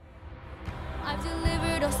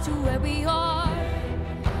delivered us to where we are.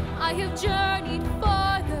 I have journeyed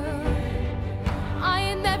farther. I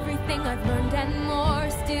am everything I've learned and more.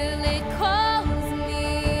 Still it calls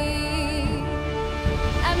me.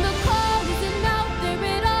 And the call isn't out there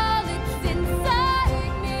at all. It's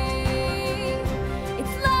inside me.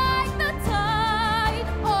 It's like the tide,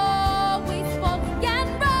 always falling and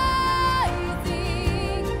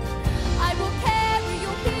rising. I will carry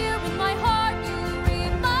you here in my heart. You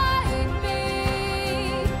remind me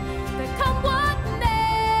that come what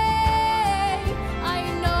may, I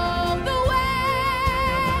know the way.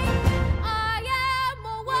 I am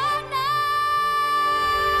Moana.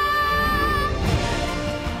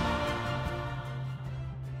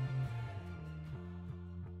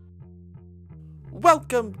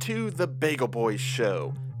 Welcome to the Bagel Boys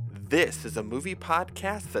Show. This is a movie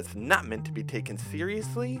podcast that's not meant to be taken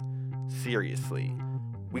seriously.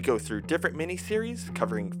 We go through different miniseries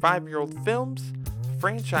covering 5-year-old films,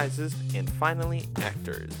 franchises, and finally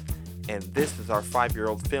actors. And this is our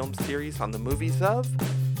 5-year-old film series on the movies of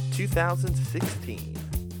 2016.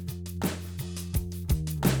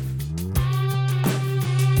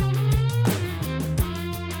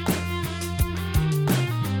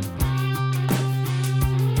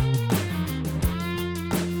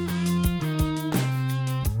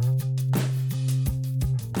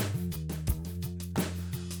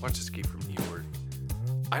 Watch Escape from New York.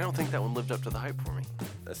 I don't think that one lived up to the hype for me.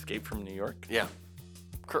 Escape from New York? Yeah.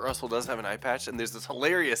 Kurt Russell does have an eye patch, and there's this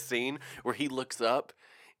hilarious scene where he looks up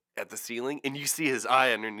at the ceiling, and you see his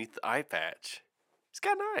eye underneath the eye patch. He's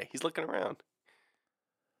got an eye. He's looking around.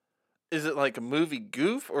 Is it like a movie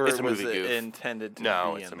goof, or It's a was movie it goof. intended to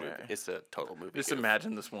No, be it's in a movie. there? It's a total movie. Just goof.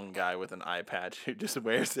 imagine this one guy with an eye patch who just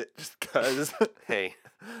wears it just because. Hey,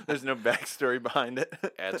 There's no backstory behind it.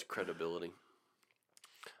 adds credibility.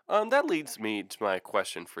 That leads me to my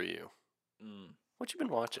question for you. What you been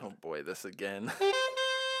watching? Oh boy, this again.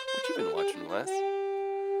 What you been watching, Wes?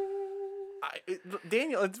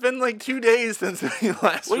 Daniel, it's been like 2 days since we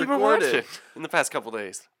last What have you been recorded. watching in the past couple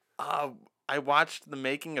days? I watched the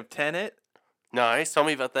making of Tenet. Nice. Tell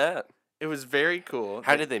me about that. It was very cool.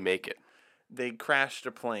 How did they make it? They crashed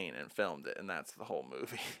a plane and filmed it, and that's the whole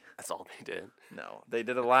movie. That's all they did. No, they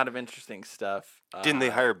did a lot of interesting stuff. Didn't they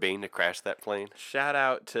hire Bane to crash that plane? Shout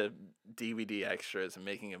out to DVD extras and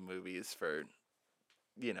making of movies for,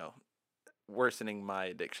 worsening my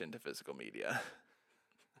addiction to physical media.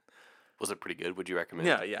 Was it pretty good? Would you recommend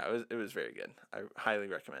Yeah, it? yeah, it was very good. I highly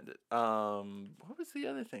recommend it. What was the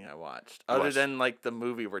other thing I watched? You Other watched- than like the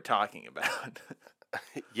movie we're talking about.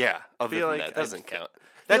 Yeah, other feel than like that, doesn't count. feel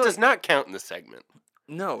That does like- not count in the segment.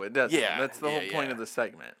 No, it doesn't. Yeah, That's the whole yeah, point yeah. of the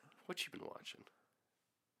segment. What you been watching?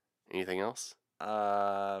 Anything else?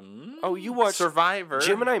 Oh, you watched Survivor.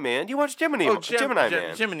 Gemini Man. You watched Gemini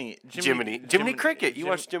Man. Jiminy Cricket. You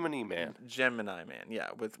watched Gemini Man. Gemini Man, yeah,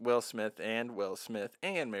 with Will Smith and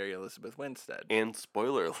Mary Elizabeth Winstead. And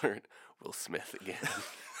spoiler alert, Will Smith again.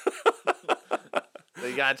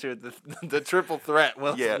 They got you at the triple threat.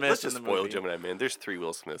 Will Yeah, Smith let's in just the spoil movie. Gemini Man. There's 3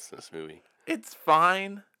 Will Smiths in this movie. It's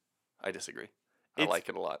fine. I disagree. I It's- like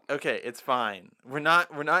it a lot. Okay, it's fine. We're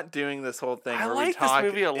not doing this whole thing I where like we this talk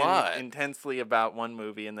movie a lot. intensely about one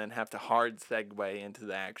movie and then have to hard segue into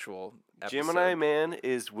the actual episode. Gemini Man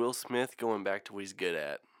is Will Smith going back to what he's good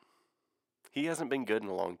at. He hasn't been good in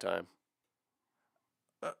a long time.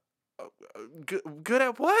 Good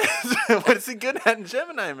at what? What is he good at in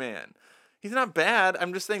Gemini Man? He's not bad.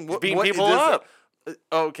 I'm just saying. He's What, beating what people is up.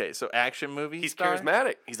 Okay, so action movie. He's star?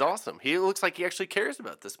 charismatic. He's awesome. He looks like he actually cares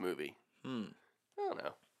about this movie. Hmm. I don't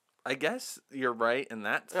know. I guess you're right in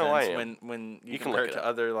that sense No, I am. when you, You can compare look it it to up.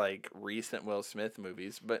 other like recent Will Smith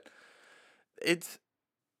movies, but it's.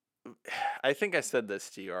 I think I said this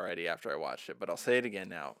to you already after I watched it, but I'll say it again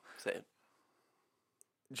now. Say it.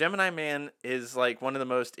 Gemini Man is like one of the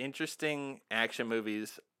most interesting action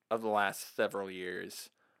movies of the last several years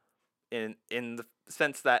in the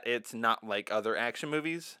sense that it's not like other action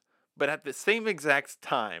movies, but at the same exact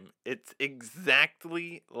time, it's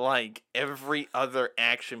exactly like every other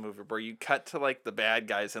action movie where you cut to like the bad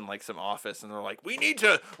guys in like some office and they're like, we need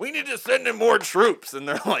to send in more troops, and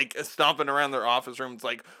they're like stomping around their office room. It's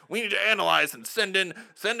like, we need to analyze and send in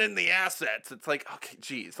the assets. It's like, okay,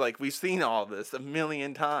 geez, like we've seen all this a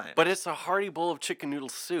million times. But it's a hearty bowl of chicken noodle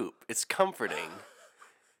soup. It's comforting.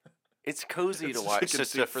 It's cozy It's to watch chicken such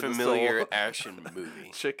soup a for the familiar soul. action movie.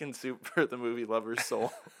 Chicken soup for the movie lover's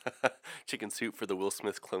soul. Chicken soup for the Will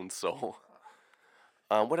Smith clone soul.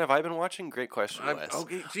 What have I been watching? Great question, Wes.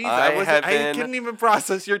 Okay, geez, I have I been- couldn't even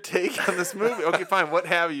process your take on this movie. Okay, fine. What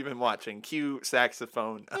have you been watching? Cue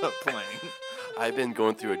saxophone playing. I've been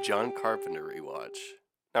going through a John Carpenter rewatch.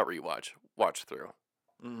 Not rewatch. Watch through.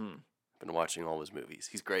 Mm-hmm. Been watching all his movies.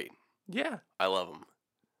 He's great. Yeah. I love him.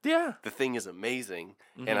 Yeah. The Thing is amazing,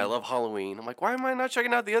 Mm-hmm. and I love Halloween. I'm like, why am I not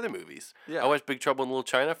checking out the other movies? Yeah. I watched Big Trouble in Little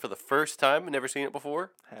China for the first time. Never seen it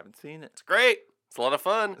before. Haven't seen it. It's great. It's a lot of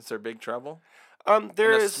fun. Is there big trouble?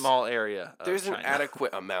 There in a is small area of there's China. an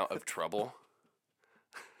adequate amount of trouble.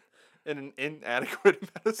 In an inadequate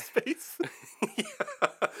amount of space.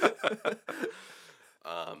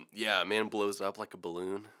 Yeah, a man blows up like a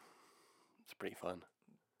balloon. It's pretty fun.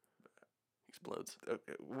 Explodes.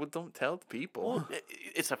 Okay. Well, don't tell the people. Well,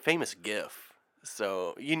 it's a famous GIF,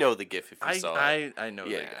 so you know the GIF if you saw it. I know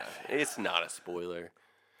Yeah, that. it's not a spoiler.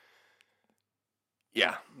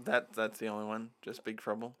 Yeah. That's the only one. Just Big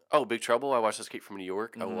Trouble. Oh, Big Trouble. I watched Escape from New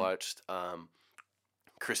York. Mhm. I watched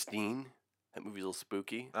Christine. That movie's a little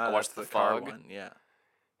spooky. Ah, I watched that's The car Fog. one. Yeah.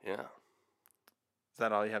 Yeah. Is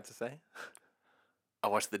that all you have to say? I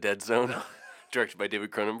watched The Dead Zone, directed by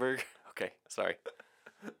David Cronenberg. Okay, sorry.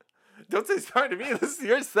 Don't say sorry to me. This is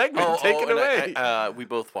your segment. Take it and away. we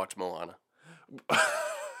both watched Moana.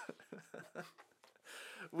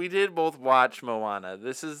 We did both watch Moana.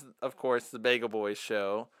 This is, of course, the Bagel Boys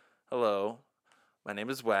show. Hello. My name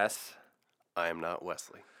is Wes. I am not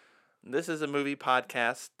Wesley. This is a movie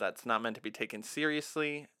podcast that's not meant to be taken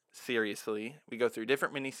seriously. We go through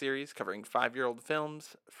different miniseries covering 5-year-old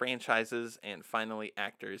films, franchises, and finally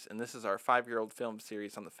actors. And this is our 5-year-old film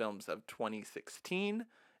series on the films of 2016.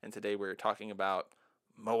 And today we're talking about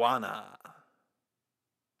Moana.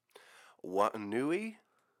 Watanui?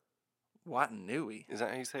 Watanui. Is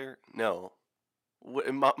that how you say it? No.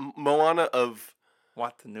 Moana of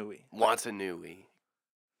Watanui. Watanui.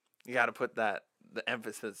 You got to put the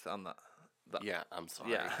emphasis on the Yeah, I'm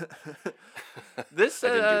sorry. yeah. This I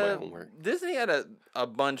didn't do my homework. Disney had a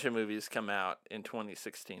bunch of movies come out in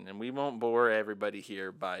 2016, and we won't bore everybody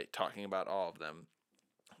here by talking about all of them.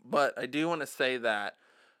 But I do want to say that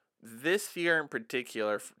this year in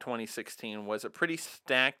particular, 2016, was a pretty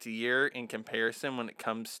stacked year in comparison when it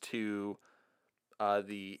comes to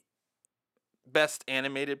the Best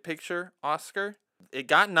Animated Picture Oscar. It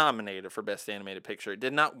got nominated for Best Animated Picture. It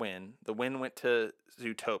did not win. The win went to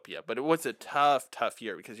Zootopia. But it was a tough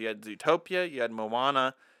year because you had Zootopia, you had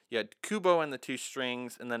Moana, you had Kubo and the Two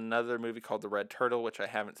Strings, and then another movie called The Red Turtle, which I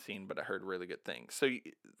haven't seen, but I heard really good things. So, you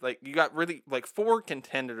got really, 4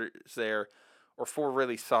 contenders there, or 4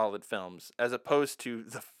 really solid films, as opposed to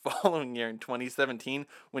the following year in 2017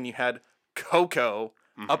 when you had Coco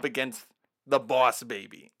up against The Boss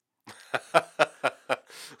Baby.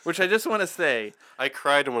 Which I just want to say. I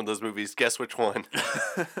cried in one of those movies. Guess which one?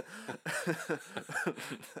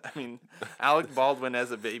 I mean, Alec Baldwin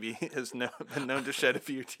as a baby has been known to shed a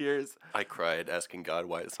few tears. I cried asking God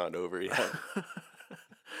why it's not over yet.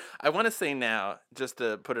 I want to say now, just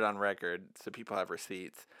to put it on record so people have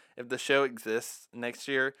receipts, if the show exists next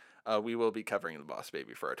year, we will be covering The Boss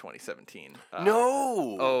Baby for our 2017.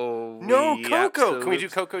 No! Oh, No, we Coco! Can we do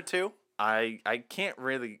absolute- Coco too? I can't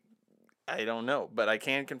really... I don't know, but I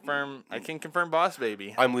can confirm Boss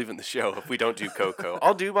Baby. I'm leaving the show if we don't do Coco.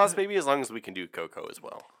 I'll do Boss Baby as long as we can do Coco as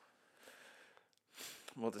well.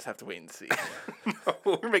 We'll just have to wait and see.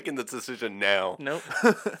 No, we're making the decision now. Nope.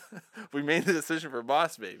 We made the decision for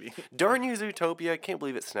Boss Baby. Darn you, Zootopia. I can't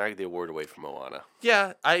believe it snagged the award away from Moana.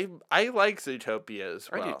 Yeah, I like Zootopia as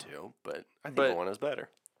well. I do too, but I think But- Moana's better.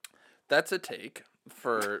 That's a take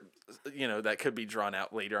for, that could be drawn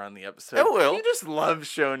out later on the episode. It will. You just love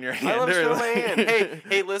showing your hand. I love or showing my like- hand.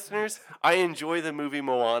 Hey, listeners, I enjoy the movie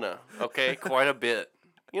Moana, okay? Quite a bit.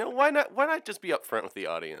 Why not just be upfront with the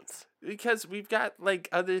audience? Because we've got,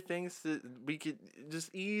 other things that we could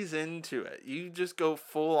just ease into it. You just go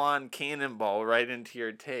full on cannonball right into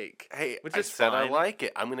your take. Hey, Which I is said I fine. like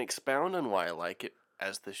it. I'm going to expound on why I like it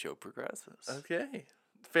as the show progresses. Okay.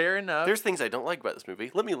 Fair enough. There's things I don't like about this movie.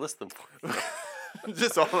 Let me list them for you.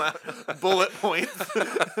 Just all out bullet points.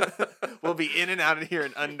 We'll be in and out of here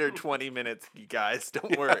in under 20 minutes, you guys.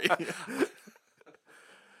 Don't worry.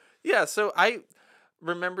 Yeah, so I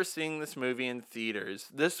remember seeing this movie in theaters.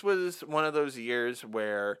 This was one of those years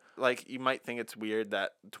where, you might think it's weird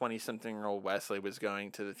that 20-something-year-old Wesley was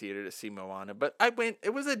going to the theater to see Moana, but I went.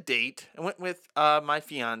 It was a date. I went with my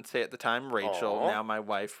fiance at the time, Rachel, Aw. now my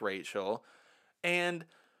wife, Rachel, and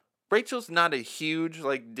Rachel's not a huge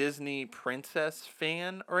Disney princess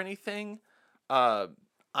fan or anything.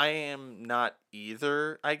 I am not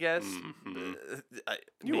either, I guess. Mhm.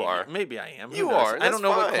 Maybe, are. Maybe I am. Who You knows? are. I That's don't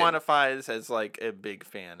know what fine. quantifies as a big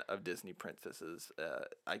fan of Disney princesses.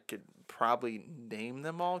 I could probably name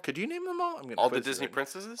them all. Could you name them all? I'm gonna All the quiz you Disney right now.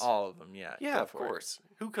 princesses? All of them, yeah. Yeah, go of for it. course.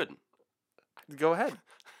 Who couldn't? Go ahead.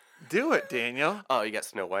 Do it, Daniel. Oh, you got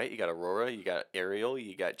Snow White, you got Aurora, you got Ariel,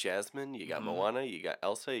 you got Jasmine, you got Moana, you got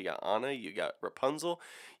Elsa, you got Anna, you got Rapunzel,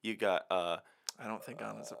 you got I don't think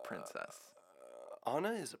Anna's a princess.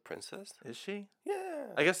 Anna is a princess. Is she? Yeah.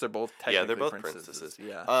 I guess they're both technically Yeah, they're both princesses. princesses.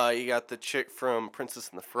 Yeah. You got the chick from Princess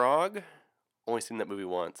and the Frog. Only seen that movie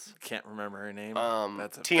once. Can't remember her name.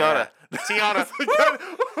 That's a Tiana. bad- Tiana.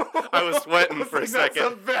 I was sweating for a second.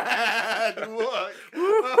 That's a bad look.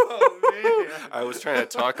 Oh, man. I was trying to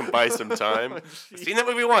talk and buy some time. Seen that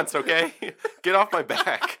movie once, okay? Get off my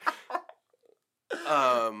back.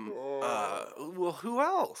 Well, who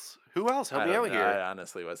else? Who else? Help me out here. I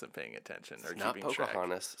honestly wasn't paying attention or It's not keeping track.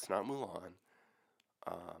 Pocahontas. It's not Mulan.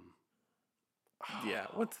 Yeah,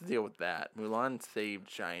 what's the deal with that? Mulan saved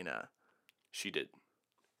China. She did.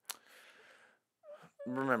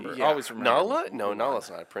 Remember, Yeah. always remember. Nala? No, Mulan. Nala's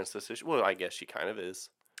not a princess. Is she? Well, I guess she kind of is.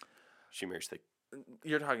 She marries the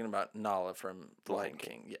You're talking about Nala from The Lion Lion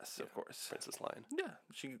King. Yes, Yeah. of course. Princess Lion. Yeah,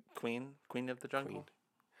 she queen of the jungle. Queen.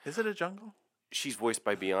 Is it a jungle? She's voiced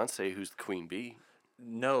by Beyonce, who's the queen bee.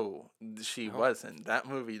 No, she wasn't. That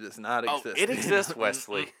movie does not Oh, exist. it exists,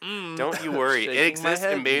 Wesley. Mm-mm. Don't you worry. It Shaking my exists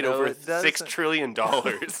head. and made No, over it doesn't. $6 trillion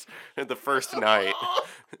the first night.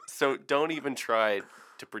 So don't even try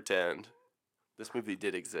to pretend. This movie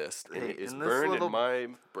did exist, and it is in this burned little- in my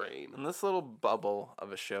brain. In this little bubble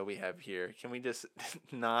of a show we have here, can we just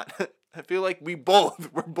not? I feel like we're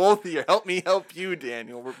both here. Help me help you,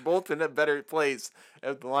 Daniel. We're both in a better place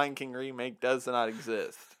if the Lion King remake does not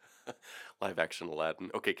exist. Live action Aladdin.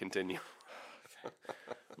 Okay, continue.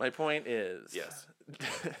 My point is, Yes.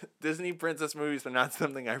 Disney princess movies are not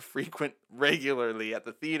something I frequent regularly at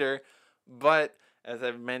the theater, but as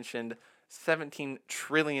I've mentioned 17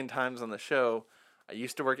 trillion times on the show, I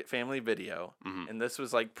used to work at Family Video, and this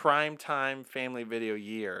was like prime time Family Video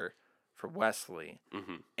year for Wesley,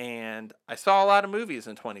 and I saw a lot of movies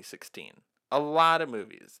in 2016. A lot of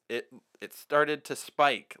movies. It started to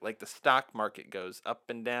spike, like the stock market goes up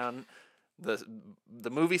and down. The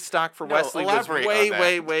movie stock for No, Wesley was elaborate way, on that.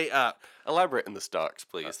 way, way up. Elaborate in the stocks,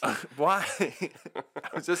 please. Why? I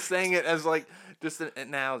was just saying it as like just an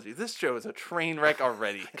analogy. This show is a train wreck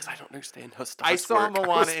already. Because I don't understand how stocks I saw work. I was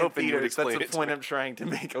Moana in hoping you would theaters. That's explain the it to point me. I'm trying to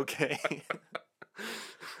make. Okay.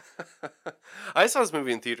 I saw this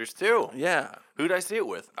movie in theaters too. Yeah. Who'd I see it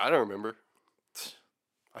with? I don't remember.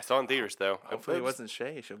 I saw it in theaters though. Hopefully it wasn't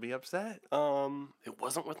Shay. She'll be upset. It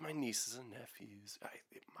wasn't with my nieces and nephews.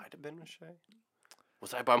 It might have been with Shay.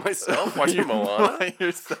 Was I by myself watching Moana? By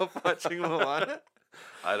yourself watching Moana?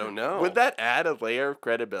 I don't know. Would that add a layer of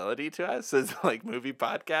credibility to us as like movie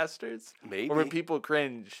podcasters? Maybe. Or would people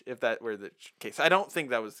cringe if that were the case? I don't think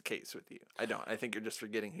that was the case with you. I don't. I think you're just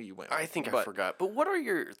forgetting who you went with. I think I But, forgot. But what are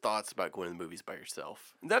your thoughts about going to the movies by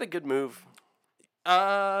yourself? Is that a good move?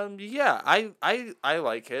 Yeah, I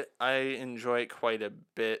like it. I enjoy it quite a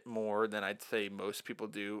bit more than I'd say most people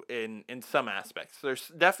do in some aspects. There's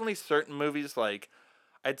definitely certain movies like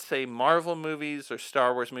I'd say Marvel movies or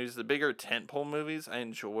Star Wars movies, the bigger tentpole movies, I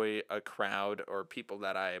enjoy a crowd or people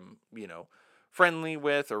that I'm, friendly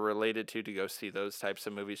with or related to go see those types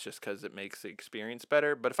of movies just because it makes the experience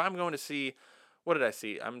better. But if I'm going to see, what did I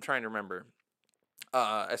see? I'm trying to remember.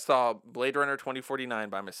 I saw Blade Runner 2049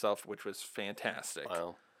 by myself, which was fantastic.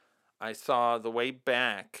 Wow. I saw The Way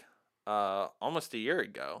Back almost a year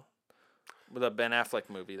ago. The Ben Affleck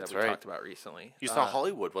movie that That's we right. talked about recently. You saw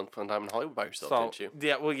Hollywood one time in Hollywood by yourself, didn't you?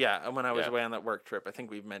 Yeah, well, yeah. When I was Yeah. away on that work trip, I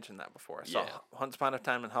think we've mentioned that before. I saw Yeah. Once Upon a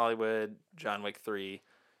Time in Hollywood, John Wick 3,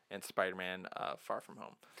 and Spider-Man Far From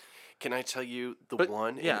Home. Can I tell you the But,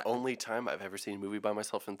 one yeah. and only time I've ever seen a movie by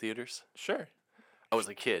myself in theaters? Sure. I was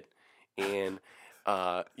a kid. And,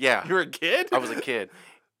 yeah. You were a kid? I was a kid.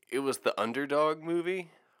 It was the Underdog movie.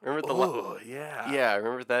 Remember the Oh, yeah. Yeah,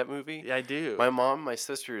 remember that movie? Yeah, I do. My mom and my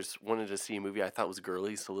sisters wanted to see a movie I thought was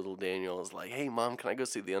girly, so little Daniel was like, "Hey, Mom, can I go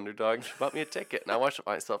see The Underdog?" And she bought me a ticket, and I watched it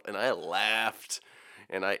myself, and I laughed,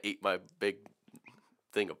 and I ate my big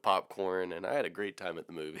thing of popcorn, and I had a great time at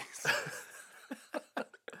the movies.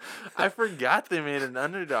 I forgot they made an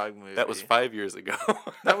Underdog movie. That was 5 years ago.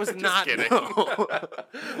 That was Just not. kidding. No.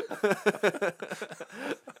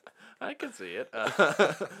 I can see it.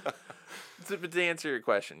 But to answer your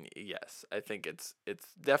question, yes, I think it's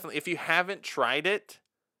definitely. If you haven't tried it,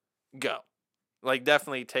 go. Like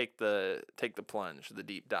definitely take the plunge, the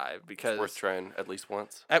deep dive, because It's worth trying at least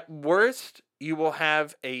once. at worst you will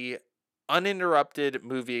have a uninterrupted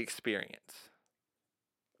movie experience.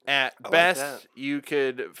 At I like best, that. you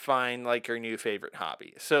could find like your new favorite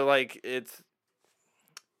hobby. So like it's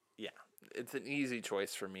an easy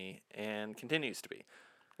choice for me and continues to be.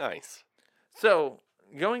 Nice. So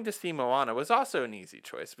going to see Moana was also an easy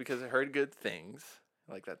choice because I heard good things.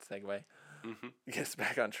 I like that segue. Mm-hmm. Get us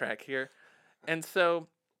back on track here. And so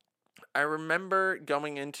I remember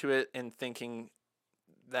going into it and being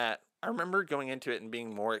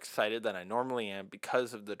more excited than I normally am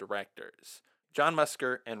because of the directors, John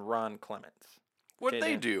Musker and Ron Clements. What did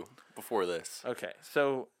Okay, they Dan? do before this? Okay,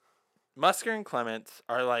 so Musker and Clements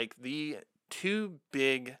are like the two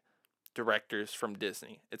big directors from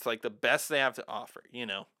Disney. It's like the best they have to offer, you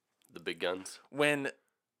know. The big guns. When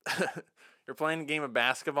you're playing a game of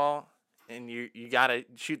basketball and you got to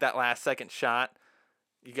shoot that last second shot,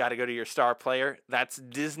 you got to go to your star player. That's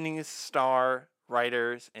Disney's star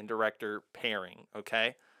writers and director pairing,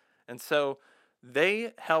 okay? And so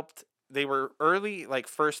they were early, like,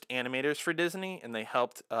 first animators for Disney, and they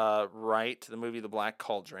helped write the movie The Black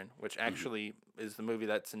Cauldron, which actually is the movie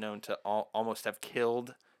that's known to almost have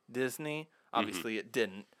killed Disney. Obviously, it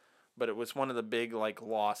didn't, but it was one of the big, like,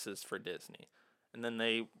 losses for Disney. And then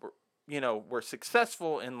they were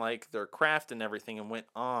successful in, like, their craft and everything, and went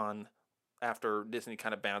on after Disney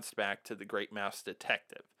kind of bounced back to The Great Mouse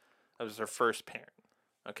Detective. That was their first pairing,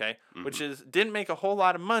 okay? Which didn't make a whole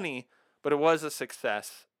lot of money, but it was a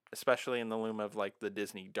success, especially in the loom of, like, the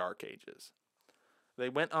Disney Dark Ages. They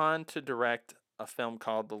went on to direct a film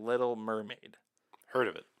called The Little Mermaid. Heard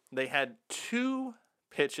of it. They had 2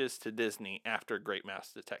 pitches to Disney after Great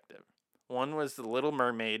Mouse Detective. One was The Little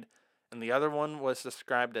Mermaid, and the other one was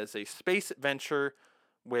described as a space adventure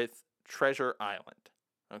with Treasure Island,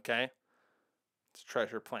 okay? It's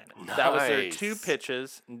Treasure Planet. Nice. That was their 2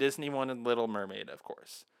 pitches, and Disney wanted Little Mermaid, of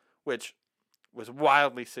course, which was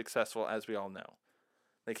wildly successful, as we all know.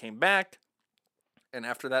 They came back, and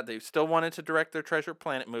after that, they still wanted to direct their Treasure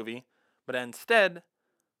Planet movie, but instead,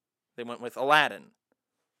 they went with Aladdin.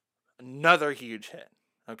 Another huge hit,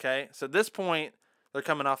 okay? So at this point, they're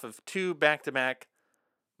coming off of 2 back-to-back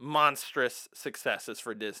monstrous successes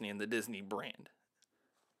for Disney and the Disney brand.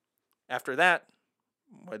 After that,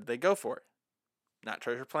 what did they go for? Not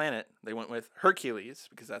Treasure Planet. They went with Hercules,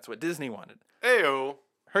 because that's what Disney wanted. Ayo.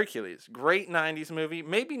 Hercules, great 90s movie.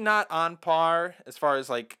 Maybe not on par as far as,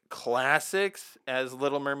 like, classics as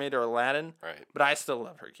Little Mermaid or Aladdin. Right. But I still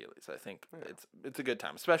love Hercules. I think it's a good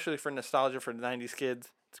time, especially for nostalgia for the 90s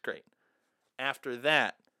kids. It's great. After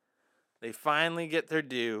that, they finally get their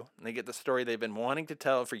due, and they get the story they've been wanting to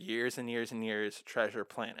tell for years and years and years, Treasure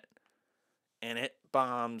Planet. And it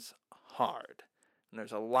bombs hard. And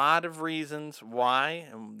there's a lot of reasons why,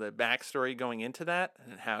 and the backstory going into that,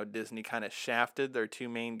 and how Disney kind of shafted their 2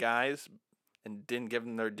 main guys and didn't give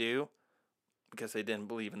them their due because they didn't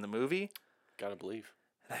believe in the movie. Gotta believe.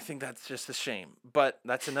 And I think that's just a shame. But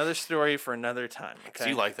that's another story for another time. Okay? So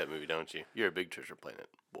you like that movie, don't you? You're a big Treasure Planet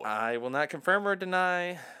boy. I will not confirm or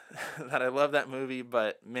deny that I love that movie,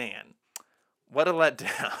 but man, what a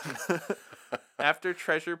letdown. After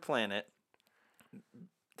Treasure Planet,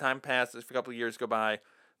 time passes, a couple of years go by, and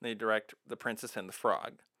they direct The Princess and the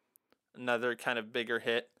Frog. Another kind of bigger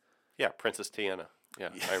hit. Yeah, Princess Tiana. Yeah,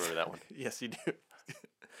 I remember that one. Yes, you do.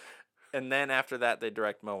 And then after that, they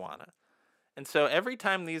direct Moana. And so every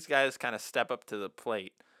time these guys kind of step up to the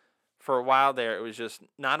plate, for a while there, it was just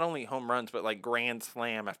not only home runs, but like grand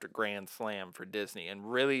slam after grand slam for Disney,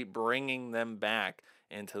 and really bringing them back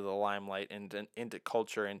into the limelight and into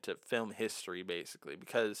culture, into film history, basically.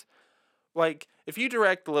 Because, like, if you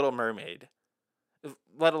direct The Little Mermaid,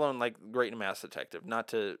 let alone, like, Great Mouse Detective, not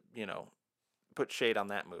to, put shade on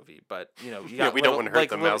that movie, but, you got we don't want to hurt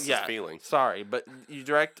the mouse's feelings. Sorry, but you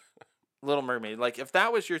direct Little Mermaid. Like, if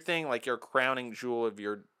that was your thing, like, your crowning jewel of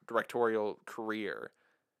your directorial career,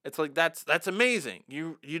 it's like, that's amazing.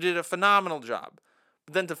 You did a phenomenal job.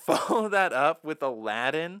 But then to follow that up with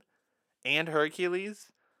Aladdin and Hercules,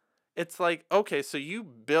 it's like, okay, so you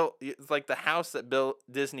built, it's like the house that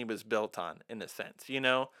Disney was built on, in a sense,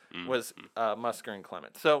 was Musker and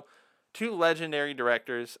Clement. So 2 legendary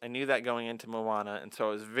directors. I knew that going into Moana, and so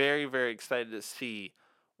I was very, very excited to see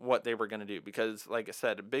what they were going to do, because, like I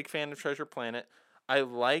said, a big fan of Treasure Planet. I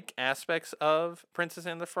like aspects of Princess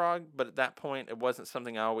and the Frog, but at that point, it wasn't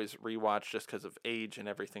something I always rewatched just because of age and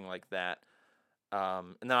everything like that.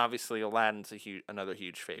 And then obviously Aladdin's another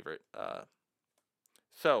huge favorite.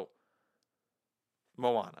 So,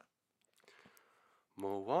 Moana.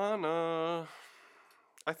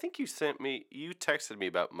 I think you texted me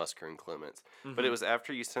about Musker and Clements, but it was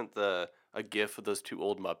after you sent a gif of those 2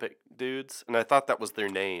 old Muppet dudes, and I thought that was their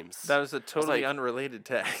names. That was a totally unrelated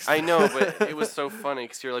text. I know, but it was so funny,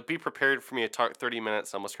 because you're like, be prepared for me to talk 30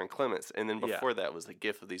 minutes on Musker and Clements, and then before that was a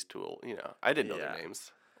gif of these 2 old, I didn't know their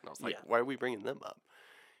names. And I was like, why are we bringing them up?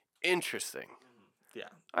 Interesting. Yeah.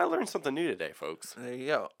 I learned something new today, folks. There you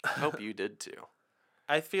go. I hope you did too.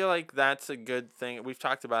 I feel like that's a good thing. We've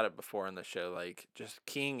talked about it before on the show, like just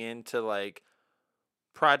keying into like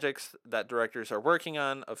projects that directors are working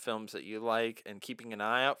on of films that you like and keeping an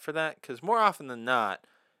eye out for that, because more often than not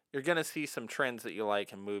you're going to see some trends that you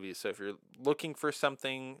like in movies. So if you're looking for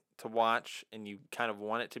something to watch and you kind of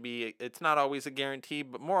want it to be, it's not always a guarantee,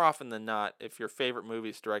 but more often than not, if your favorite movie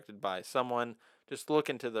is directed by someone, just look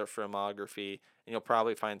into their filmography and you'll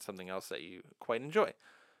probably find something else that you quite enjoy.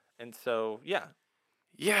 And so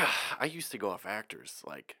Yeah, I used to go off actors,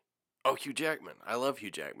 like, oh, Hugh Jackman. I love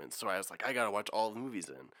Hugh Jackman. So I was like, I got to watch all the movies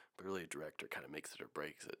in. But really, a director kind of makes it or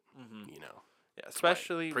breaks it, you know. yeah, That's why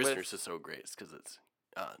especially Prisoners with is so great. It's because it's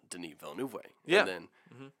Denis Villeneuve. Yeah. And then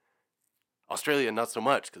Australia, not so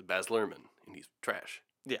much, because Baz Luhrmann, and he's trash.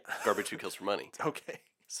 yeah. Garbage Who Kills for Money. Okay.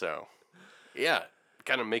 So, yeah, it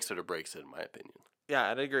kind of makes it or breaks it, in my opinion. Yeah,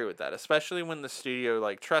 I'd agree with that, especially when the studio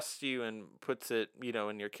like trusts you and puts it,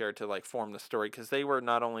 in your care to like form the story, because they were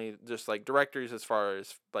not only just like directors as far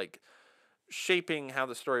as like shaping how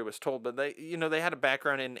the story was told, but they had a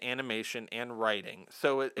background in animation and writing,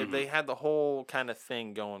 so they had the whole kind of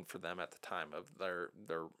thing going for them at the time of their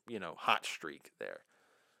hot streak there.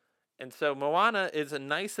 And so Moana is a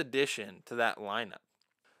nice addition to that lineup.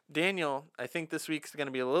 Daniel, I think this week's going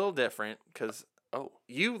to be a little different because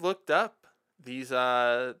you looked up these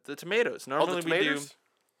the tomatoes. Normally we do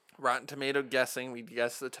Rotten Tomato guessing. We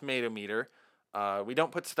guess the tomato meter. We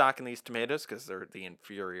don't put stock in these tomatoes because they're the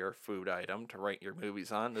inferior food item to rate your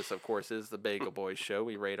movies on. This, of course, is the Bagel Boys show.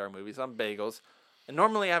 We rate our movies on bagels. And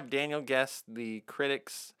normally I have Daniel guess the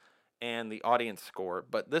critics and the audience score.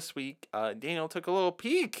 But this week, Daniel took a little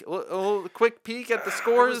peek, a little quick peek at the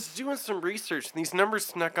scores. I was doing some research, and these numbers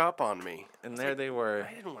snuck up on me. And there they were.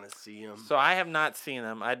 I didn't want to see them. So I have not seen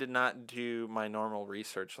them. I did not do my normal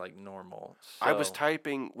research like normal. So. I was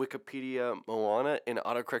typing Wikipedia Moana and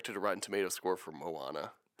autocorrected a Rotten Tomato score for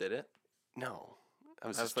Moana. Did it? No. I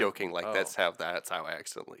was just joking. That's how I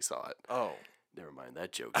accidentally saw it. Oh. Never mind.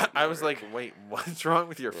 That joke. I was like, wait, what's wrong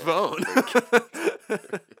with your phone?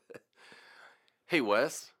 Hey,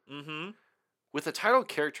 Wes. Mm-hmm. With a title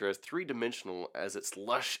character as three-dimensional as its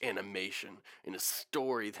lush animation and a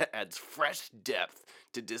story that adds fresh depth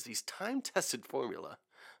to Disney's time-tested formula,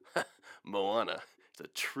 Moana is a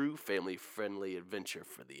true family-friendly adventure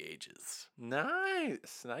for the ages.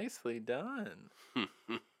 Nice. Nicely done. What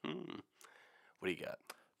do you got?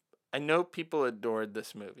 I know people adored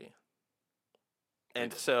this movie.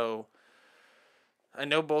 And so I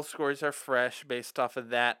know both scores are fresh based off of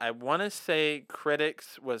that. I want to say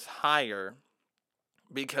critics was higher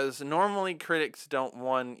because normally critics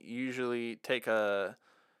don't usually take a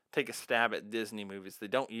stab at Disney movies. They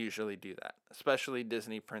don't usually do that, especially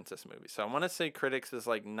Disney princess movies. So I want to say critics is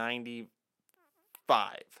like 95.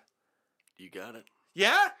 You got it.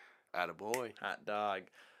 Yeah? Attaboy. Hot dog.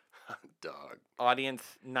 Hot dog. Audience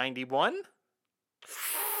 91?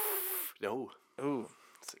 No. Ooh.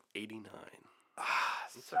 It's 89.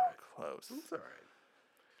 So close. It's all right.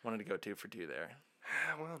 Wanted to go 2 for 2 there.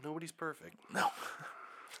 Well, nobody's perfect. No.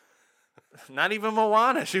 Not even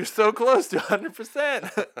Moana. She was so close to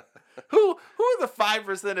 100%. Who are the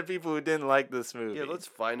 5% of people who didn't like this movie? Yeah, let's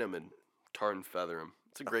find them and tar and feather them.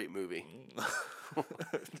 It's a great movie.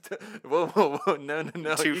 Whoa.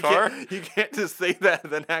 No. Too far? You can't just say that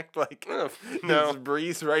and then act like just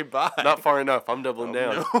breeze right by. Not far enough. I'm doubling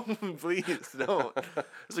down. No, please don't.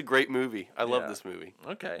 It's a great movie. I love this movie.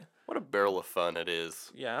 Okay. What a barrel of fun it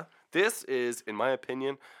is. Yeah. This is, in my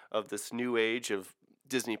opinion, of this new age of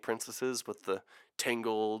Disney princesses with the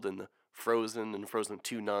Tangled and the Frozen and Frozen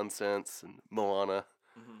 2 nonsense and Moana.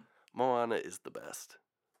 Mm-hmm. Moana is the best.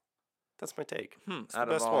 That's my take. It's the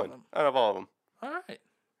best one out of all of them. All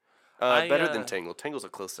right. Better than Tangled. Tangled's a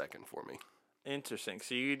close second for me. Interesting.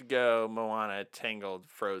 So you'd go Moana, Tangled,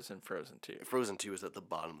 Frozen 2. Frozen 2 is at the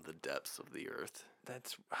bottom of the depths of the earth. I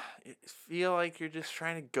feel like you're just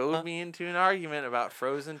trying to goad me into an argument about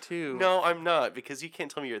Frozen 2. No, I'm not, because you can't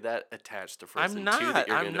tell me you're that attached to Frozen 2 that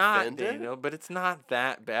you're going to defend it. Daniel, but it's not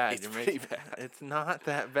that bad. It's pretty bad. It's not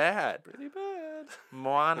that bad. Pretty bad.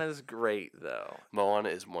 Moana's great, though. Moana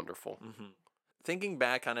is wonderful. Mm-hmm. Thinking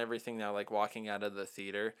back on everything now, like walking out of the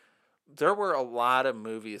theater, there were a lot of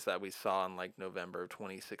movies that we saw in like November of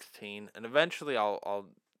 2016, and eventually I'll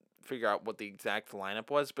figure out what the exact lineup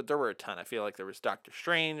was, but there were a ton. I feel like there was Doctor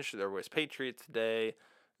Strange, there was Patriots Day,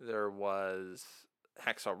 there was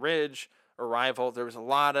Hacksaw Ridge, Arrival. There was a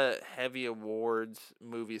lot of heavy awards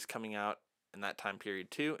movies coming out in that time period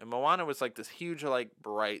too, and Moana was like this huge like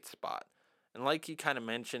bright spot. And like you kind of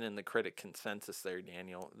mentioned in the critic consensus there,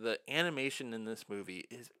 Daniel, the animation in this movie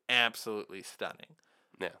is absolutely stunning.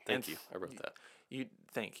 Yeah, thank you. I wrote that.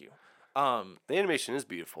 Thank you. The animation is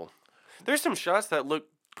beautiful. There's some shots that look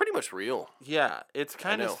pretty much real. Yeah, it's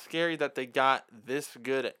kind of know. scary that they got this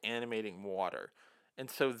good at animating water. And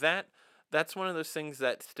so that's one of those things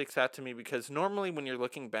that sticks out to me because normally when you're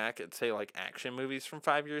looking back at say like action movies from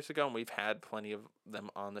 5 years ago, and we've had plenty of them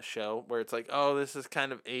on the show where it's like, "Oh, this is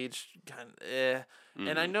kind of aged kind of eh."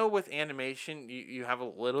 And I know with animation you have a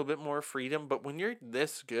little bit more freedom, but when you're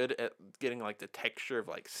this good at getting like the texture of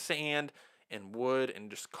like sand and wood and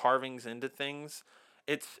just carvings into things,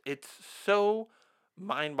 it's so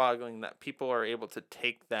mind-boggling that people are able to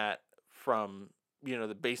take that from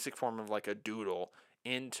the basic form of like a doodle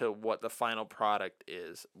into what the final product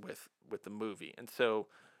is with the movie. And so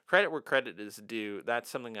credit where credit is due. That's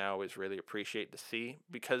something I always really appreciate to see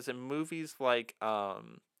because in movies like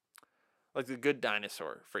The Good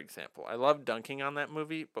Dinosaur, for example, I love dunking on that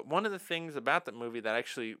movie, but one of the things about that movie that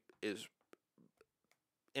actually is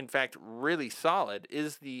in fact really solid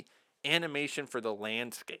is the animation for the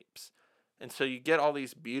landscapes. And so you get all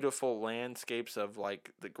these beautiful landscapes of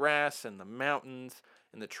like the grass and the mountains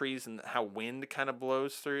and the trees and how wind kind of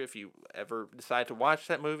blows through. If you ever decide to watch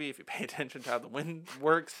that movie, if you pay attention to how the wind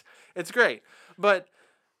works, it's great. But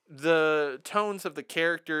the tones of the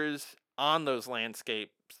characters on those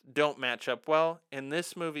landscapes don't match up well. In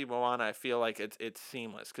this movie, Moana, I feel like it's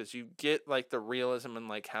seamless because you get like the realism and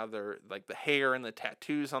like how they're like the hair and the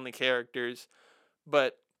tattoos on the characters,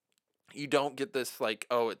 but you don't get this like,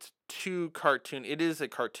 oh, it's too cartoon. It is a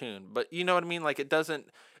cartoon, but you know what I mean? Like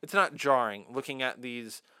it's not jarring looking at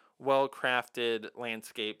these well-crafted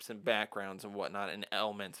landscapes and backgrounds and whatnot and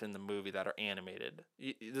elements in the movie that are animated.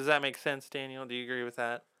 Does that make sense, Daniel? Do you agree with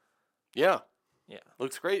that? Yeah. Yeah.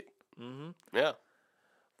 Looks great. Mm-hmm. Yeah.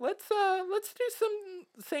 Let's do some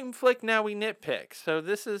same flick now we nitpick. So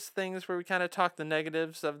this is things where we kind of talk the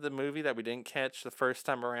negatives of the movie that we didn't catch the first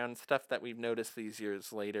time around, stuff that we've noticed these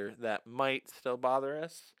years later that might still bother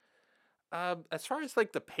us. As far as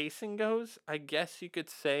like the pacing goes, I guess you could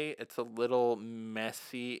say it's a little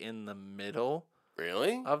messy in the middle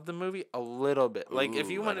Really? of the movie, a little bit. Like if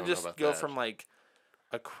you Ooh, I want to don't know just about go that. from like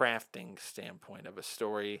a crafting standpoint of a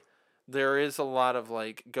story, there is a lot of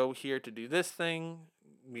like go here to do this thing,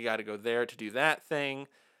 we got to go there to do that thing,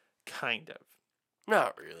 kind of.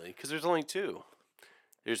 Not really, because there's only two.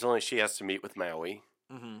 She has to meet with Maui,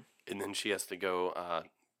 and then she has to go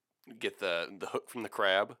get the hook from the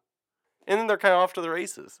crab, and then they're kind of off to the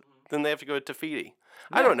races. Then they have to go to Tafiti.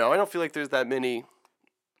 I don't know. I don't feel like there's that many.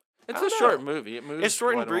 It's I a don't short know. movie. It moves It's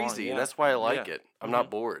short and quite along, breezy, yeah. and that's why I like Yeah. it. I'm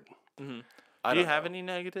not bored. Mm-hmm. I Do you don't have know. any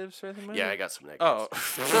negatives for the movie? Yeah, I got some negatives. Oh.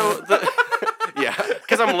 So yeah,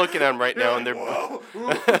 because I'm looking at them right now, and they're.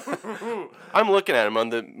 I'm looking at them on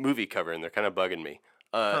the movie cover, and they're kind of bugging me.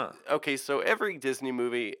 Okay, so every Disney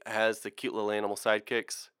movie has the cute little animal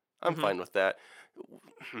sidekicks. I'm fine with that.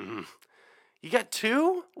 You got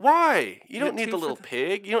two? Why? You don't got need two the for little the-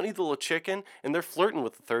 pig. You don't need the little chicken. And they're flirting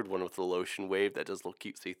with the third one with the little ocean wave that does little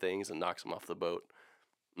cutesy things and knocks them off the boat.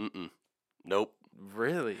 Nope.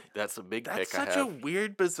 Really? That's a big That's pick I such have. a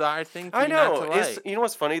weird, bizarre thing for I you not know. to like. You know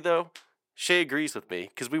what's funny though? Shay agrees with me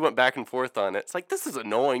because we went back and forth on it. It's like, this is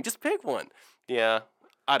annoying. Just pick one. Yeah,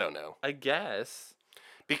 I don't know. I guess.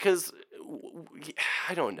 Because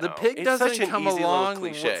I don't know. The pig It's doesn't such an come easy little along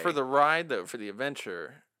cliche. for the ride, though, for the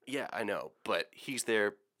adventure. Yeah, I know, but he's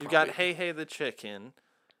there. You got probably- Hey the chicken,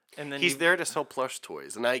 and then He's there to sell plush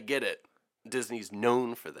toys, and I get it. Disney's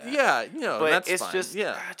known for that. Yeah, but that's it's fine. just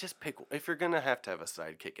yeah. just pick. If you're gonna have to have a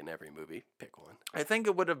sidekick in every movie, pick one. I think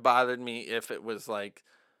it would have bothered me if it was like,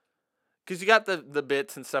 because you got the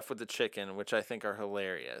bits and stuff with the chicken, which I think are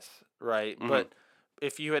hilarious, right? But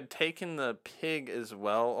if you had taken the pig as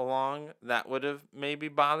well along, that would have maybe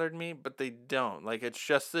bothered me, but they don't. Like, it's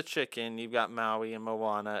just the chicken. You've got Maui and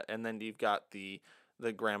Moana, and then you've got the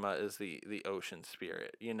grandma is the ocean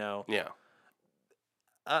spirit, Yeah.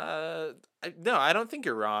 No, I don't think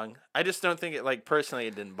you're wrong. I just don't think it, like, personally,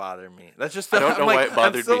 it didn't bother me. That's just I don't know why it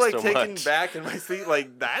bothered I'm still, me like, so taken much. back in my seat.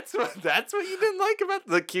 Like, that's what you didn't like about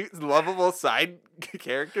the cute, lovable side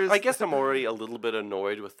characters. I guess I'm already a little bit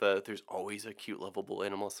annoyed with there's always a cute, lovable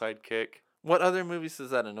animal sidekick. What other movies does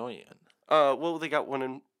that annoy you in? Well, they got one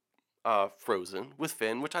in Frozen with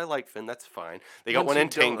Finn, which I like Finn. That's fine. They got Ones one you in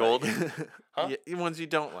don't Tangled. like. Huh? Yeah, ones you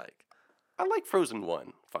don't like. I like Frozen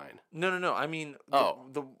 1. Fine. No. I mean, Oh.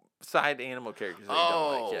 the side animal characters that you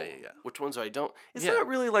don't like. Yeah. Which ones I don't? It's Yeah. not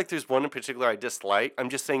really like there's one in particular I dislike. I'm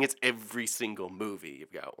just saying it's every single movie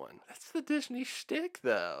you've got one. That's the Disney shtick,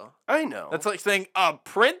 though. I know. That's like saying a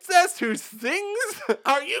princess who sings.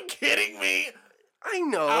 Are you kidding me? I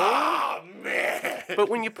know. Oh man! But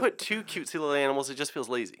when you put two cutesy little animals, it just feels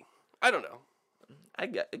lazy. I don't know.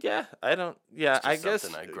 yeah, I don't, yeah, It's I just guess,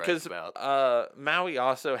 something I gripe because about. Maui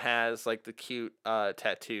also has, like, the cute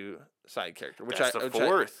tattoo side character, That's the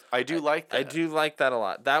fourth. I do like I that. do like that a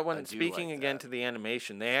lot. That one, do speaking like again that. to the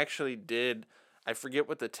animation, they actually did, I forget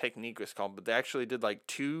what the technique was called, but they actually did,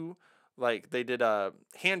 like, they did a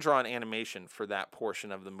hand-drawn animation for that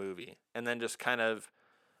portion of the movie, and then just kind of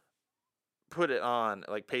put it on,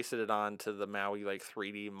 like, pasted it on to the Maui, like,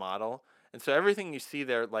 3D model. And so everything you see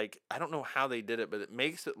there, like, I don't know how they did it, but it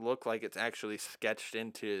makes it look like it's actually sketched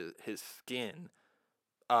into his skin,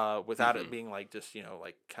 without it being, like, just,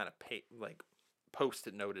 like, kind of like,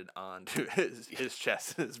 post-it noted onto his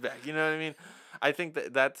chest and his back. You know what I mean? I think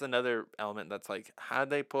that's another element that's like, how'd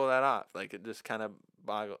they pull that off? Like, it just kind of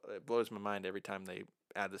it blows my mind every time they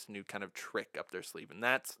add this new kind of trick up their sleeve. And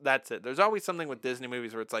that's it. There's always something with Disney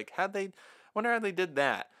movies where it's like, wonder how they did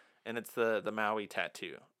that. And it's the Maui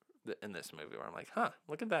tattoo in this movie where I'm like, huh,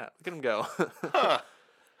 look at that. Look at him go. Huh.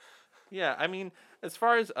 Yeah, I mean, as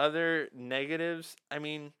far as other negatives, I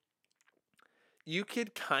mean, you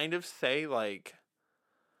could kind of say, like,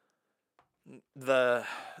 the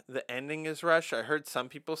ending is rushed. I heard some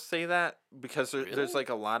people say that because there's Really? like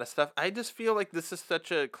a lot of stuff. I just feel like this is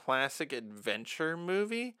such a classic adventure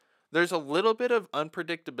movie. There's a little bit of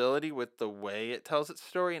unpredictability with the way it tells its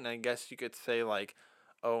story, and I guess you could say, like,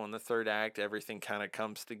 oh, in the third act everything kind of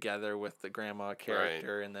comes together with the grandma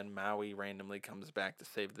character, and then Maui randomly comes back to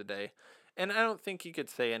save the day. And I don't think you could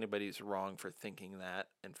say anybody's wrong for thinking that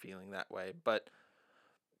and feeling that way, but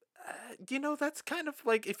that's kind of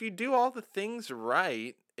like, if you do all the things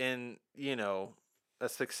right in, a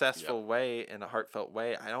successful way, in a heartfelt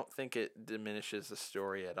way, I don't think it diminishes the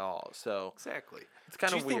story at all. So Exactly. it's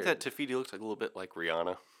kind Do of you weird. think that Tafiti looks like a little bit like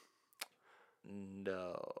Rihanna?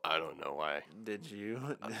 No. I don't know why. Did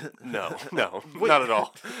you? No, not at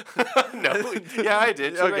all. No. Yeah, I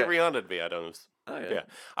did. She Okay. like Rihanna to me. I don't know. Okay. Yeah,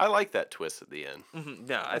 I like that twist at the end.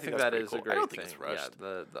 Yeah, I think that's that pretty is cool. a I great don't think thing. it's rushed.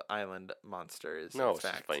 Yeah, the island monster is, No, in it's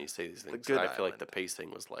just fact, funny you say these things. good I feel like the island.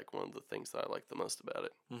 pacing was like one of the things that I like the most about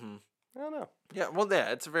it. Mm-hmm. I don't know. Yeah, well,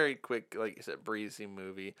 yeah, it's a very quick, like you said, breezy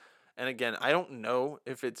movie. And again, I don't know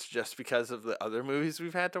if it's just because of the other movies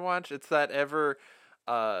we've had to watch. It's that ever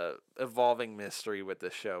evolving mystery with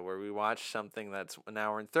this show where we watch something that's an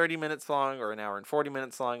hour and 30 minutes long or an hour and 40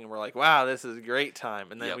 minutes long, and we're like, wow, this is a great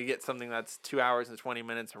time. And then we get something that's 2 hours and 20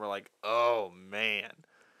 minutes, and we're like, oh, man.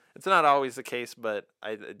 It's not always the case, but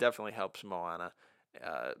it definitely helps Moana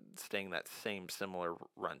staying that same similar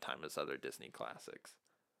runtime as other Disney classics.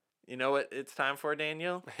 You know what it's time for,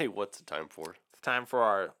 Daniel? Hey, what's the time for? It's time for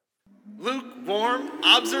our lukewarm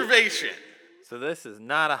observation. So this is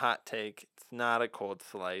not a hot take. It's not a cold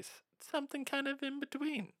slice. It's something kind of in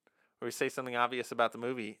between, where we say something obvious about the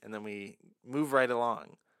movie and then we move right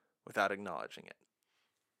along without acknowledging it.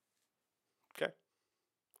 Okay.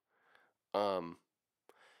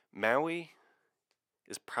 Maui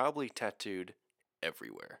is probably tattooed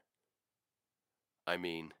everywhere. I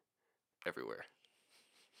mean, everywhere.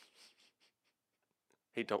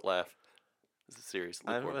 Hey, don't laugh. This is serious.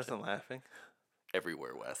 I wasn't laughing.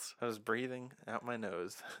 Everywhere, Wes. I was breathing out my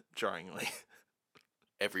nose jarringly.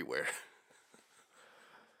 Everywhere.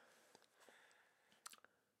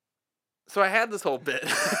 So I had this whole bit.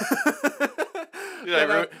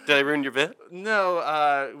 Did I ruin your bit?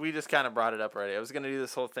 No, we just kind of brought it up already. I was going to do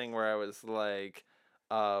this whole thing where I was like,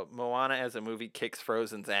 Moana as a movie kicks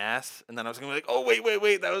Frozen's ass. And then I was going to be like, oh,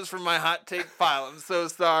 wait. That was from my hot take file. I'm so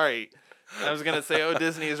sorry. I was going to say, oh,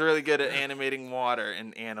 Disney is really good at animating water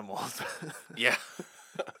and animals. Yeah.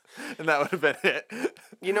 And that would have been it.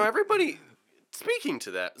 Everybody, speaking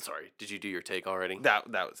to that, sorry, did you do your take already? That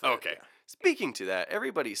was it. Okay. Yeah. Speaking to that,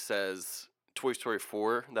 everybody says Toy Story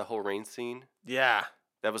 4, that whole rain scene. Yeah.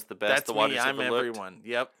 That was the best That's the water's me. I'm ever looked. everyone.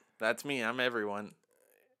 Yep. That's me. I'm everyone.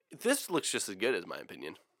 This looks just as good as my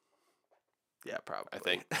opinion. Yeah, probably. I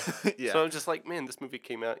think. Yeah. So I'm just like, man, this movie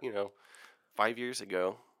came out, 5 years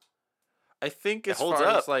ago. I think as holds far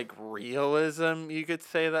up. as like realism, you could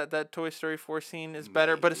say that Toy Story 4 scene is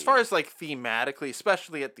better. But as far as like thematically,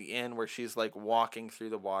 especially at the end where she's like walking through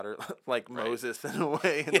the water like Moses in a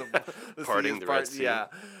way, and the Parting the Red Sea. Yeah,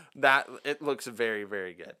 that it looks very,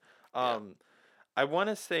 very good. I want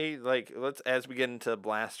to say, like, as we get into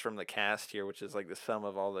blast from the cast here, which is like the sum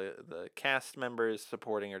of all the cast members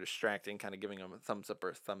supporting or distracting, kind of giving them a thumbs up or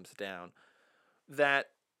a thumbs down, that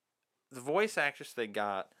the voice actress they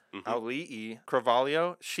got, Auli'i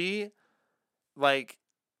Cravalho, she like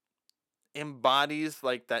embodies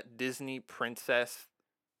like that Disney princess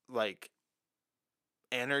like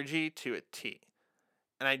energy to a T.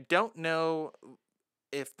 And I don't know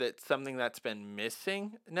if that's something that's been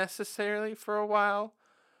missing necessarily for a while,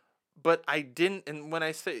 But I didn't, and when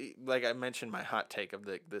I say, like I mentioned my hot take of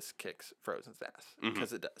this kicks Frozen's ass,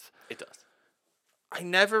 because it does. It does. I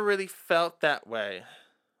never really felt that way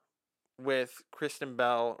with Kristen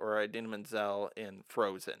Bell or Idina Menzel in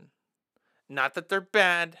Frozen. Not that they're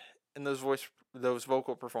bad in those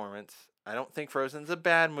vocal performance. I don't think Frozen's a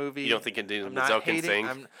bad movie. You don't think Idina I'm Menzel not can hating.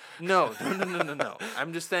 sing? No.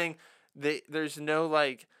 I'm just saying there's no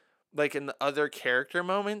like in the other character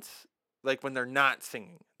moments, like when they're not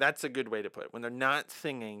singing. That's a good way to put it. When they're not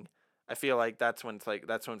singing, I feel like that's when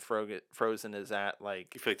Frozen is at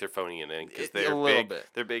like You feel like they're phoning it in because a they're little big. bit.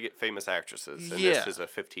 They're big famous actresses, and Yeah. this is a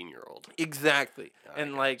 15-year-old. Exactly. I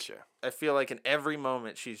And like gotcha. I feel like in every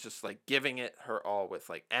moment she's just like giving it her all with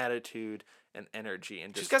like attitude and energy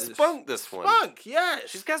and She's just got spunk this one. Spunk, yes.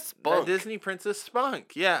 She's got That spunk. Disney princess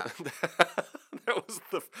spunk, yeah.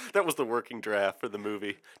 that was the working draft for the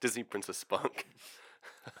movie Disney Princess Spunk.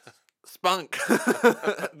 Spunk.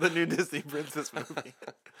 The new Disney princess movie.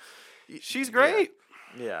 She's great.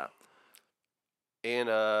 Yeah. And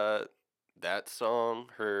that song,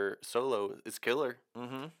 her solo, is killer.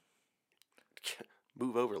 Mm-hmm.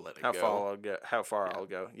 Move over, let it How go. far Yeah. I'll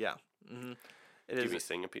go. Yeah. Mm-hmm. Can you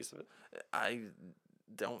sing a piece of it? I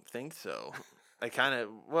don't think so. I kind of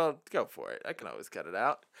go for it. I can always cut it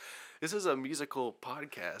out. This is a musical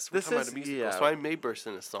podcast. We're This talking about is- a musical, yeah. so I may burst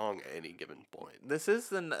in a song at any given point. This is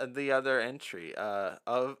the other entry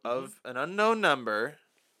of an unknown number.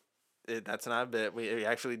 That's not a bit. We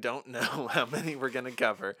actually don't know how many we're gonna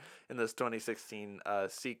cover in this 2016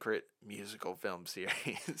 secret musical film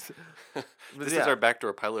series. But This is our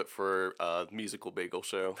backdoor pilot for musical bagel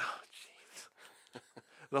show. Oh, jeez.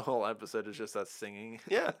 The whole episode is just us singing.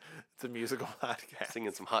 Yeah, It's a musical podcast.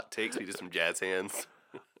 singing some hot takes. We do some jazz hands.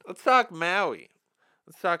 Let's talk Maui.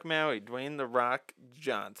 Dwayne "The Rock"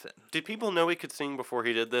 Johnson. Did people know he could sing before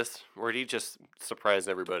he did this, or did he just surprise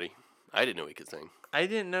everybody? I didn't know he could sing. I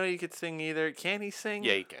didn't know he could sing either. Can he sing?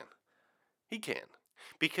 Yeah, he can. He can.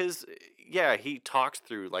 Because, yeah, he talks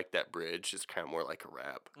through, like, that bridge. It's kind of more like a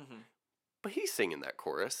rap. Mhm. But he's singing that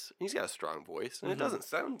chorus. He's got a strong voice. And Mhm. it doesn't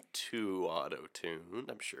sound too auto-tuned.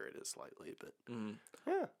 I'm sure it is slightly, but, Mhm.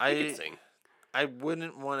 yeah, he can sing. I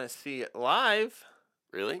wouldn't want to see it live.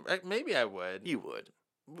 Really? Maybe I would. You would.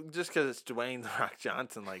 Just because it's Dwayne "The Rock"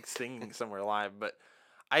 Johnson, like, singing somewhere live. But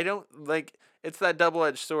I don't, like, it's that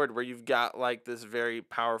double-edged sword where you've got, like, this very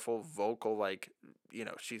powerful vocal, like,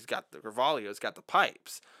 she's got the Grivalio's got the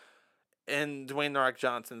pipes. And Dwayne "The Rock"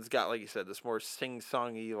 Johnson's got, like you said, this more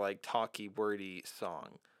sing-songy, like, talky, wordy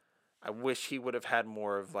song. I wish he would have had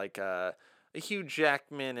more of, like, a Hugh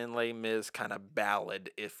Jackman and Les Mis kind of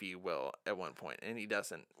ballad, if you will, at one point. And he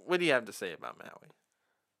doesn't. What do you have to say about Maui?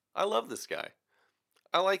 I love this guy.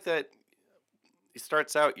 I like that he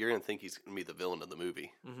starts out, you're going to think he's going to be the villain of the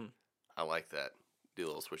movie. Mm-hmm. I like that. Do a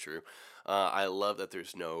little switcheroo. I love that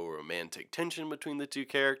there's no romantic tension between the two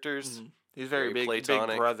characters. Mm-hmm. He's very big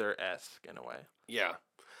platonic. brother-esque in a way. Yeah.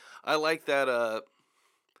 I like that.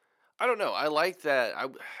 I don't know. I like that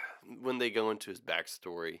when they go into his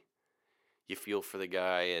backstory, you feel for the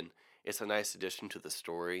guy, and it's a nice addition to the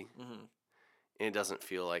story. Mm-hmm. And it doesn't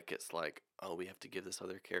feel like it's like, oh, we have to give this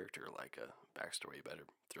other character like a backstory. You better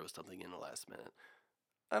throw something in the last minute.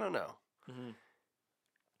 I don't know. Mm-hmm.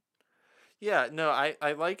 Yeah, no,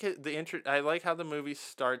 I like it. I like how the movie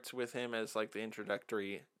starts with him as like the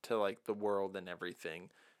introductory to like the world and everything,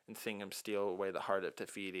 and seeing him steal away the heart of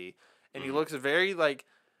Tafiti, and he looks very like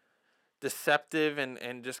deceptive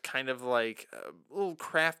and just kind of like a little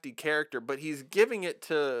crafty character, but he's giving it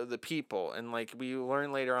to the people, and like we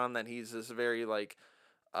learn later on that he's this very like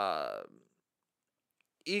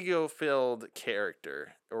ego-filled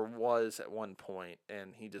character, or was at one point,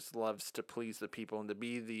 and he just loves to please the people and to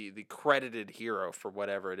be the credited hero for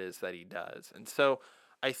whatever it is that he does. And so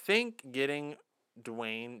I think getting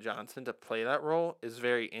Dwayne Johnson to play that role is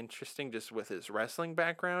very interesting, just with his wrestling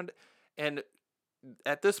background, and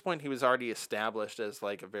at this point he was already established as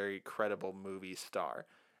like a very credible movie star.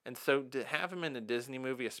 And so to have him in a Disney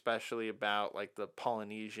movie, especially about like the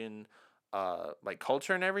Polynesian like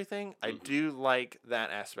culture and everything, I do like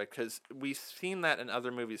that aspect, because we've seen that in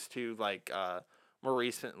other movies too, like more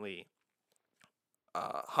recently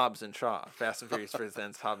Hobbs and Shaw. Fast and Furious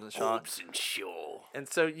presents Hobbs and Shaw. Hobbs and Shaw. And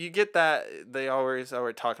so you get that they always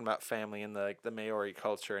are talking about family and the Maori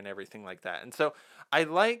culture and everything like that. And so I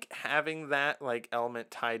like having that like element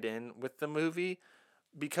tied in with the movie,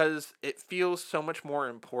 because it feels so much more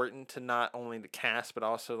important to not only the cast but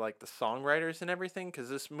also like the songwriters and everything, because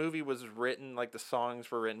this movie was written, like the songs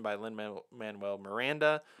were written by Lin-Manuel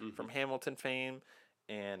Miranda from Hamilton fame,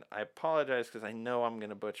 and I apologize because I know I'm going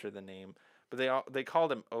to butcher the name, but they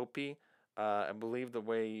called him Opie, I believe the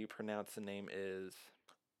way you pronounce the name is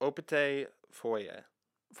Opete Foye.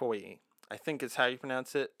 Foye. I think is how you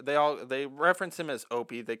pronounce it. They reference him as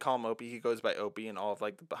Opie. They call him Opie. He goes by Opie and all of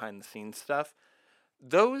like the behind the scenes stuff.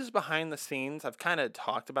 Those behind the scenes, I've kind of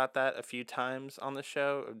talked about that a few times on the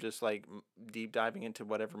show, of just like deep diving into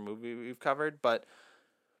whatever movie we've covered. But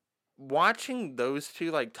watching those two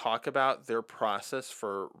like talk about their process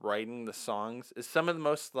for writing the songs is some of the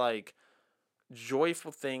most like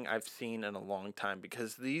joyful thing I've seen in a long time,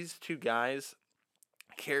 because these two guys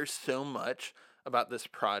care so much about this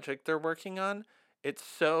project they're working on. It's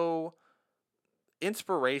so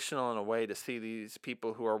inspirational in a way to see these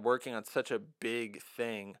people who are working on such a big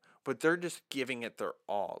thing, but they're just giving it their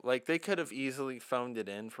all. Like they could have easily phoned it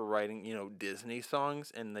in for writing, Disney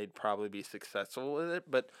songs, and they'd probably be successful with it,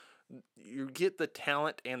 but you get the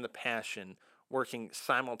talent and the passion working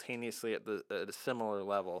simultaneously at a similar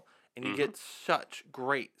level, and you get such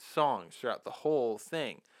great songs throughout the whole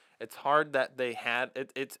thing. It's hard that they had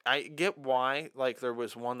it. It's I get why like there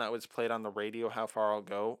was one that was played on the radio, How Far I'll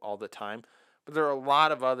Go, all the time, but there are a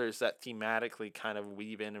lot of others that thematically kind of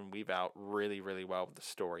weave in and weave out really really well with the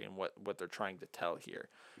story and what they're trying to tell here.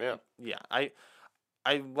 Yeah. Yeah, I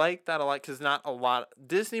like that a lot, because not a lot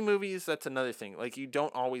Disney movies. That's another thing. Like you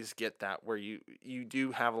don't always get that where you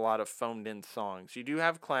do have a lot of phoned in songs. You do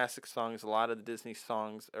have classic songs. A lot of the Disney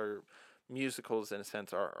songs or musicals, in a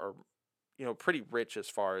sense, are pretty rich as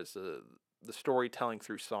far as the storytelling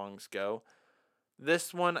through songs go.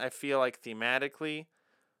 This one, I feel like thematically,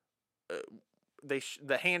 uh,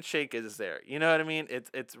 the handshake is there. You know what I mean?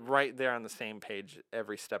 It's right there on the same page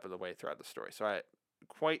every step of the way throughout the story. So I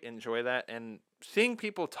quite enjoy that, and seeing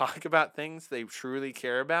people talk about things they truly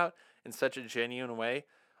care about in such a genuine way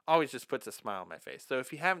always just puts a smile on my face. So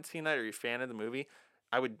if you haven't seen that or you're a fan of the movie,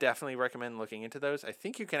 I would definitely recommend looking into those. I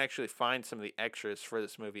think you can actually find some of the extras for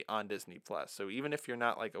this movie on Disney Plus. So even if you're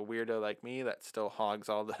not like a weirdo like me that still hogs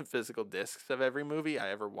all the physical discs of every movie I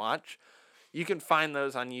ever watch, you can find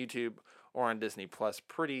those on YouTube or on Disney Plus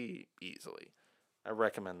pretty easily. I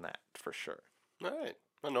recommend that for sure. All right.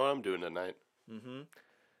 I know what I'm doing tonight. Mm-hmm.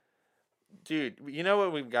 Dude, you know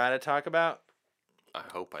what we've got to talk about? I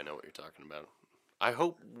hope I know what you're talking about. I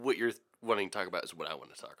hope what you're wanting to talk about is what I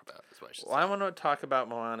want to talk about. Is what I should say. I want to talk about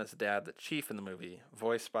Moana's dad, the chief in the movie,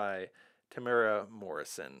 voiced by Tamara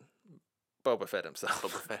Morrison, Boba Fett himself.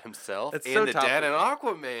 Boba Fett himself, It's and so the dad in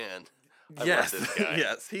topical. Aquaman. I Yes, love this guy.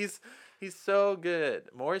 yes, he's so good.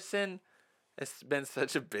 Morrison has been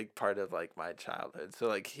such a big part of like my childhood. So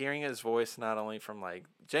like hearing his voice not only from like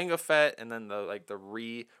Jango Fett and then the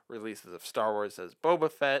re-releases of Star Wars as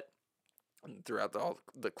Boba Fett, and throughout all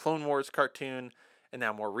the Clone Wars cartoon, and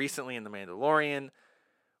now more recently in The Mandalorian.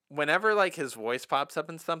 Whenever like his voice pops up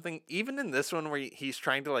in something, even in this one where he's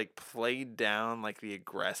trying to like play down like the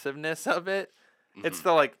aggressiveness of it, it's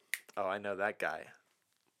still like, oh, I know that guy.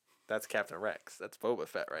 That's Captain Rex. That's Boba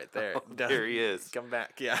Fett right there. Oh, there he is. Come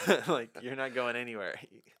back. Yeah, like you're not going anywhere.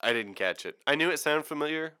 I didn't catch it. I knew it sounded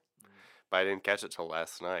familiar, but I didn't catch it till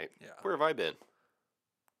last night. Yeah. Where have I been?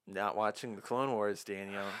 Not watching the Clone Wars,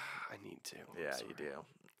 Daniel. I need to. Yeah, I'm you sorry. do.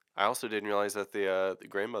 I also didn't realize that the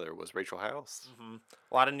grandmother was Rachel House. Mm-hmm.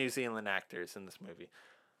 A lot of New Zealand actors in this movie,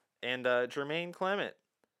 and Jermaine Clement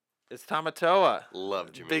is Tamatoa.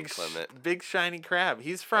 Love Jermaine Big Clement. big shiny crab.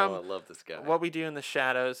 He's from I love this guy. What We Do in the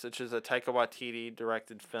Shadows, which is a Taika Waititi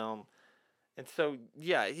directed film. And so,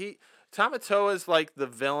 yeah, Tamatoa is like the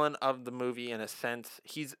villain of the movie in a sense.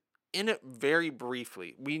 He's in it very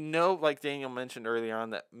briefly. We know, like Daniel mentioned earlier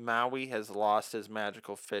on, that Maui has lost his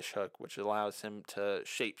magical fish hook, which allows him to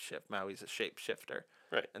shapeshift. Maui's a shapeshifter.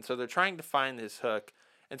 Right. And so they're trying to find his hook.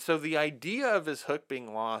 And so the idea of his hook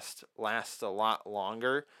being lost lasts a lot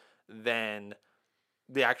longer than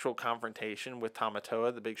the actual confrontation with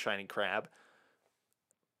Tamatoa, the big shiny crab.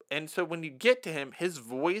 And so when you get to him, his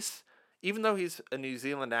voice, even though he's a New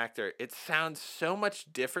Zealand actor, it sounds so much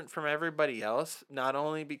different from everybody else, not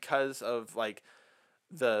only because of like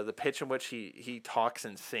the pitch in which he talks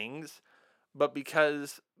and sings, but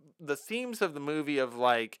because the themes of the movie of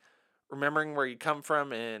like remembering where you come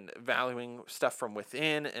from and valuing stuff from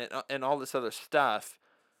within and all this other stuff,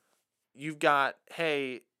 you've got,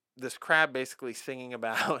 hey, this crab basically singing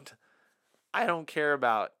about, I don't care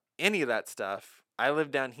about any of that stuff. I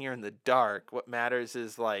live down here in the dark. What matters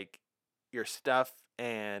is like your stuff,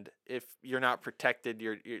 and if you're not protected,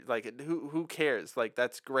 you're like, who cares? Like,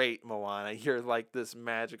 that's great, Moana. You're like this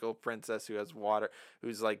magical princess who has water,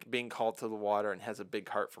 who's like being called to the water and has a big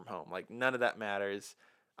heart from home. Like, none of that matters.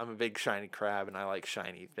 I'm a big shiny crab and I like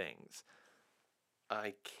shiny things.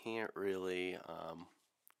 I can't really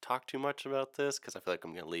talk too much about this because I feel like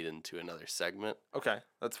I'm going to lead into another segment. Okay,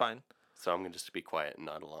 that's fine. So I'm going to just be quiet and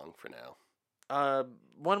nod along for now.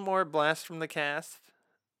 One more blast from the cast.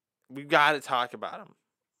 We've got to talk about him.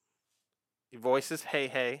 He voices Hey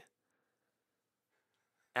Hey.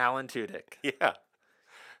 Alan Tudyk. Yeah.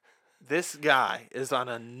 This guy is on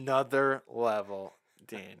another level,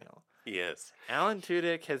 Daniel. He is. Alan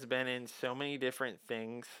Tudyk has been in so many different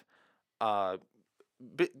things.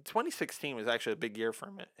 2016 was actually a big year for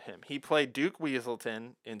him. He played Duke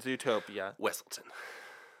Weaselton in Zootopia. Wesselton.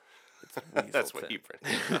 It's Weaselton. That's what he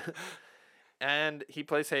pronounced. And he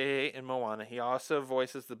plays Hey Hey in Moana. He also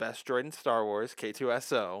voices the best droid in Star Wars,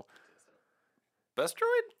 K2SO. Best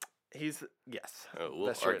droid? Yes. Oh, we'll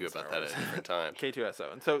best droid argue in Star about that Wars. at a different time.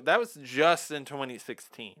 K2SO. And so that was just in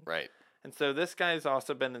 2016. Right. And so this guy's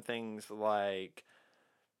also been in things like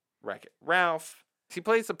Wreck-It Ralph. He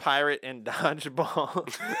plays a pirate in Dodgeball.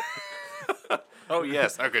 Oh,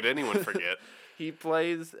 yes. How could anyone forget? He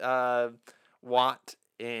plays Watt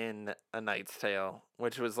in A Knight's Tale,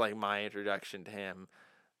 which was like my introduction to him.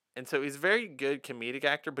 And so he's a very good comedic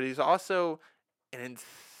actor, but he's also an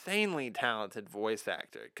insanely talented voice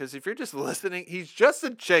actor. Because if you're just listening, he's just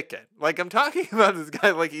a chicken. Like, I'm talking about this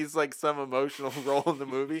guy like he's like some emotional role in the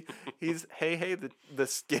movie. He's Hey Hey the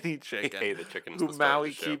skinny chicken. Hey, the chicken's who the star of Maui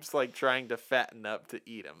the show. keeps like trying to fatten up to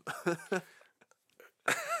eat him.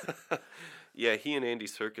 Yeah, he and Andy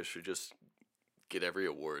Serkis should just get every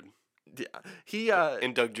award. Yeah, he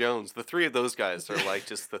And Doug Jones. The three of those guys are like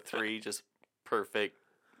just the three just perfect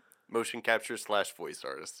motion capture / voice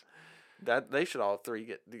artists. that they should all three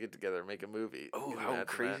get together and make a movie. Oh, Can you how imagine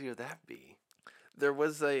crazy that? would that be? There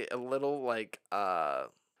was a little like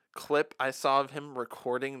clip I saw of him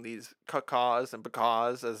recording these cacaws and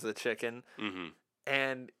bacaws as the chicken, Mm-hmm.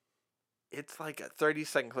 and it's like a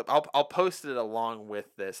 30-second clip. I'll post it along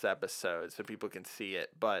with this episode so people can see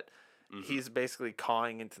it, but he's basically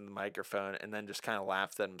cawing into the microphone and then just kind of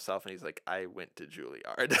laughs at himself, and he's like, I went to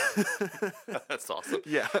Juilliard. That's awesome.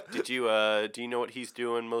 Yeah. Do you know what he's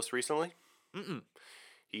doing most recently? Mm-mm.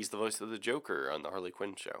 He's the voice of the Joker on the Harley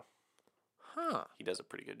Quinn show. Huh. He does a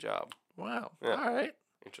pretty good job. Wow. Yeah. All right.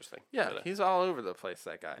 Interesting. Yeah, But, he's all over the place,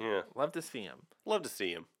 that guy. Yeah. Love to see him. love to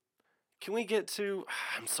see him. Can we get to?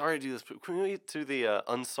 I'm sorry to do this, but can we get to the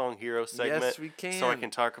unsung hero segment? Yes, we can. So I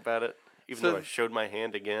can talk about it, even So though I showed my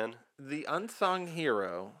hand again. The Unsung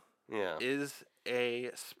Hero Yeah. is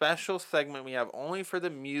a special segment we have only for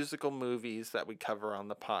the musical movies that we cover on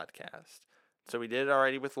the podcast. So we did it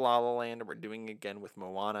already with La La Land, and we're doing it again with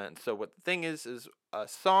Moana. And so what the thing is a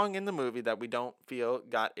song in the movie that we don't feel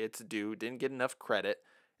got its due, didn't get enough credit.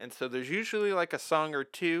 And so there's usually like a song or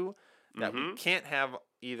two that we can't have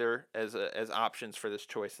either as options for this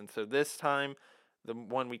choice. And so this time, the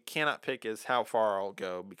one we cannot pick is How Far I'll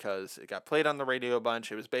Go, because it got played on the radio a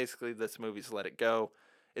bunch. It was basically this movie's Let It Go.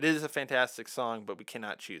 It is a fantastic song, but we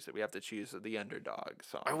cannot choose it. We have to choose the underdog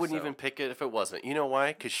song. I wouldn't So- even pick it if it wasn't. You know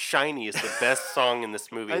why? Because "Shiny" is the best song in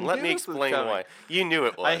this movie. I And let knew me this was explain coming. why. You knew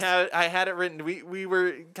it was. I had it written. We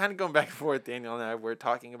were kind of going back and forth. Daniel and I were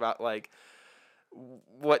talking about like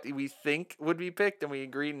what we think would be picked, and we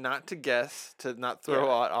agreed not to guess, to not throw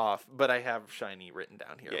it off. But I have Shiny written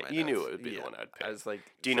down here. in Yeah, my you knew notes. it would be the one I'd pick. I was like,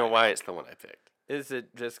 Do you know Shiny. why it's the one I picked? Is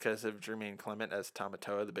it just because of Jermaine Clement as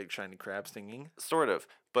Tamatoa, the big shiny crab singing? Sort of,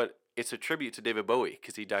 but it's a tribute to David Bowie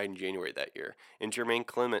because he died in January that year. And Jermaine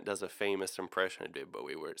Clement does a famous impression of David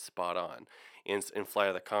Bowie where it's spot on. In Flight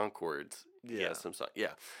of the Conchords, he has some song.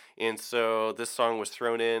 Yeah. And so this song was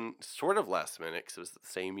thrown in sort of last minute because it was the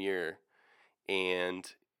same year. And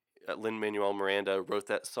Lin-Manuel Miranda wrote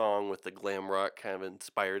that song with the glam rock kind of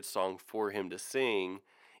inspired song for him to sing.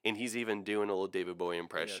 And he's even doing a little David Bowie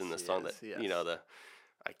impression in the Yes, he song is, that, yes.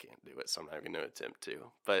 I can't do it, so I'm not even going to attempt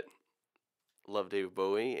to. But love David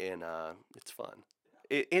Bowie, and it's fun.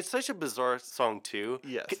 It's such a bizarre song, too.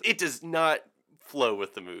 Yes. 'Cause it does not flow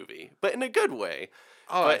with the movie, but in a good way.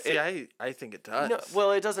 Oh, But I think it does. No,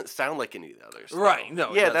 well, it doesn't sound like any of the others. Right, though.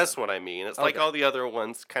 no, it Yeah, that's doesn't. what I mean. It's like Okay. all the other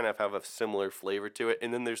ones kind of have a similar flavor to it,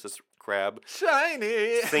 and then there's this crab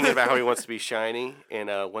Shiny! singing about how he wants to be shiny and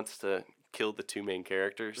wants to kill the two main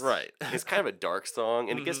characters. Right. It's kind of a dark song,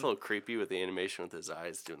 and it gets a little creepy with the animation with his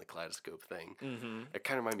eyes doing the kaleidoscope thing. Mm-hmm. It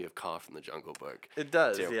kind of reminds me of Kaw from the Jungle Book. It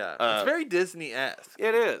does, too. yeah. Uh, it's very Disney-esque.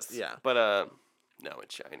 It is. Yeah. But, no,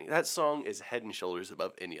 it's shiny. That song is head and shoulders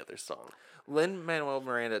above any other song. Lin-Manuel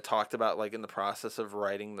Miranda talked about, like, in the process of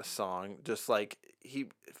writing the song, just, like, he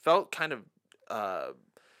felt kind of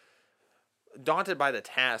daunted by the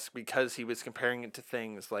task because he was comparing it to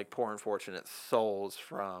things like Poor Unfortunate Souls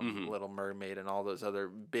from Little Mermaid and all those other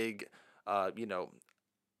big,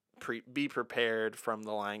 Be Prepared from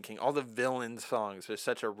The Lion King, all the villain songs. There's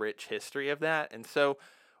such a rich history of that. And so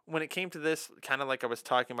when it came to this, kind of like I was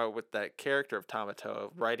talking about with that character of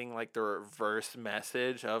Tamatoa, writing like the reverse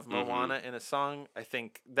message of Moana in a song, I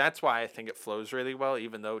think that's why I think it flows really well,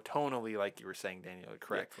 even though tonally, like you were saying, Daniel,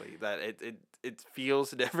 correctly, that it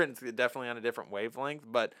feels different. It's definitely on a different wavelength.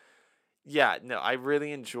 But yeah, no, I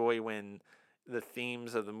really enjoy when the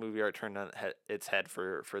themes of the movie are turned on its head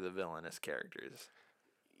for the villainous characters.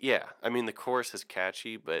 Yeah, I mean the chorus is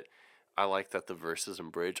catchy, but I like that the verses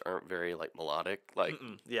and bridge aren't very like melodic. Like,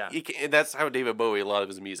 Yeah. that's how David Bowie a lot of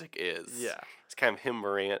his music is. Yeah. It's kind of him,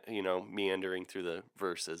 meandering through the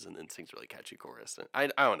verses and then sings really catchy chorus.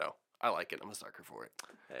 And I don't know. I like it. I'm a sucker for it.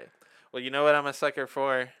 Hey, well, you know what I'm a sucker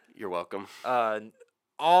for? You're welcome.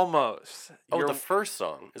 Almost. Oh, the first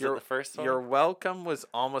song. Is it the first song? You're welcome was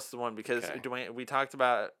almost the one because Okay. we talked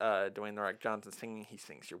about Dwayne The Rock Johnson singing. He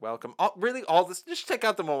sings "You're Welcome." All this. Just check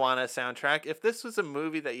out the Moana soundtrack. If this was a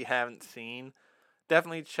movie that you haven't seen,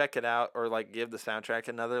 definitely check it out or like give the soundtrack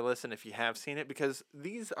another listen if you have seen it because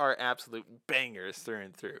these are absolute bangers through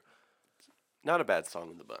and through. Not a bad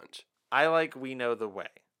song in the bunch. I like "We Know the Way,"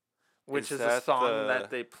 which is a that song that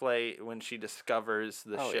they play when she discovers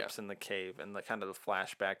the Oh, ships in the cave and the kind of the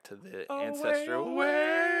flashback to the Away, ancestral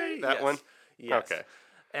away. That Yes. one? Yes. Okay.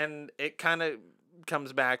 And it kind of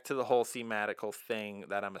comes back to the whole thematical thing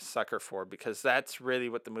that I'm a sucker for because that's really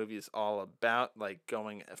what the movie is all about, like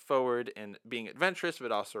going forward and being adventurous,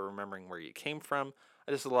 but also remembering where you came from.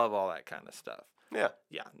 I just love all that kind of stuff. Yeah.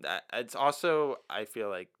 Yeah, it's also I feel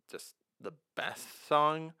like just the best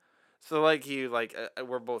song. So like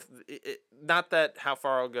we're both not that How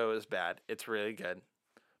Far I'll Go is bad. It's really good,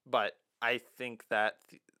 but I think that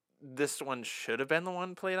this one should have been the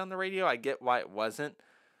one played on the radio. I get why it wasn't,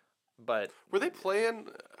 but Were they playing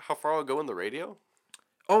How Far I'll Go on the radio?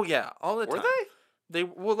 oh yeah, all the Were time. They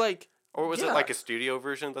well like Or was it yeah. like a studio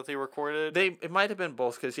version that they recorded? It might have been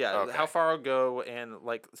both because Okay. How Far I'll Go and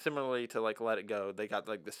like similarly to like Let It Go, they got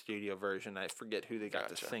like the studio version. I forget who they got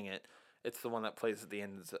to Gotcha. sing it. It's the one that plays at the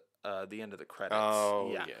end of the credits.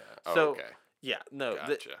 Oh, yeah. yeah. Oh, So okay. yeah, no,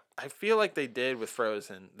 Gotcha. I feel like they did with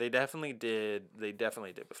Frozen. They definitely did. They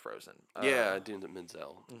definitely did with Frozen. Yeah, Dina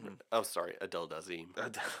Menzel. Oh, sorry, Adele Dazeem.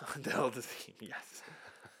 Adele Dazeem, yes.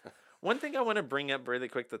 One thing I want to bring up really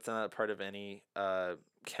quick that's not a part of any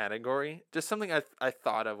category, just something I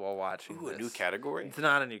thought of while watching Ooh, this. a new category? It's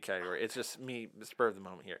not a new category. It's just me, spur of the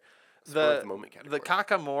moment here. Spur of the moment category. The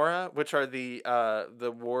kakamora, which are the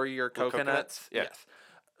warrior Little coconuts. Yeah. Yes.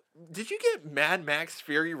 Did you get Mad Max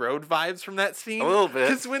Fury Road vibes from that scene? A little bit.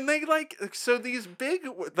 Because when they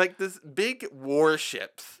these big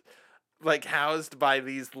warships, like housed by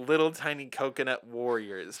these little tiny coconut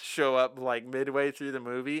warriors, show up like midway through the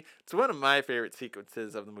movie. It's one of my favorite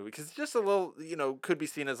sequences of the movie because it's just a little, could be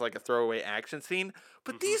seen as like a throwaway action scene.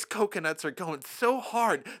 But these coconuts are going so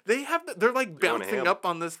hard. They're like Going bouncing ham. up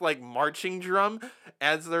on this like marching drum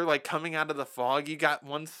as they're like coming out of the fog. You got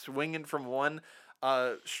one swinging from one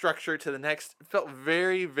structure to the next. It felt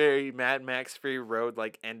very, very Mad Max Fury Road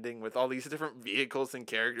like ending with all these different vehicles and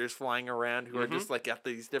characters flying around who are just like got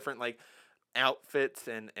these different like outfits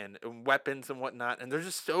and weapons and whatnot, and they're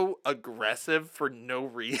just so aggressive for no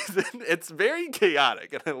reason. It's very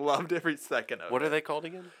chaotic, and I loved every second of it. What are they called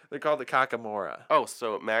again? They're called the Kakamora. Oh,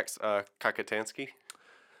 so Max Kakatansky?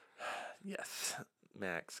 Yes,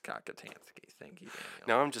 Max Kakatansky. Thank you, Daniel.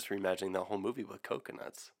 Now I'm just reimagining that whole movie with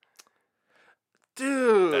coconuts.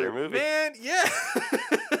 Dude, Better movie. man, yeah.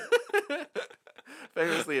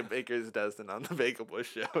 Famously a baker's dozen on the Bagel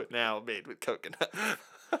Bush show, now made with coconut.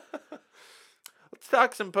 Let's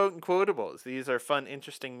talk some potent quotables. These are fun,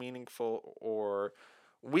 interesting, meaningful, or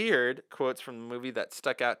weird quotes from the movie that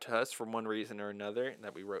stuck out to us for one reason or another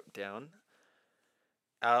that we wrote down.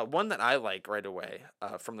 One that I like right away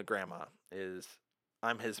from the grandma is,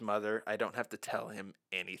 "I'm his mother. I don't have to tell him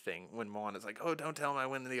anything." When Moana's like, "Oh, don't tell him I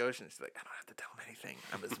went in the ocean." She's like, "I don't have to tell him anything.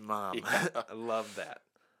 I'm his mom." Yeah. I love that.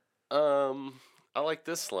 I like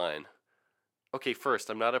this line. Okay, first,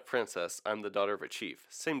 I'm not a princess. I'm the daughter of a chief.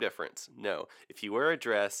 Same difference. No. If you wear a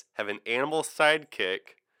dress, have an animal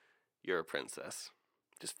sidekick, you're a princess.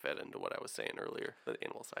 Just fed into what I was saying earlier. The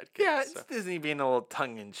animal sidekick. Yeah, it's Disney being a little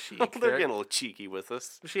tongue-in-cheek. They're getting a little cheeky with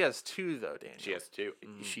us. She has two, though, Daniel. She has two.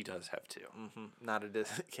 She does have two. Not a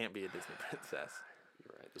Disney. Can't be a Disney princess.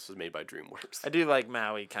 You're right. This was made by DreamWorks. I do like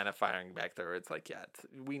Maui kind of firing back there. Where it's like, yeah,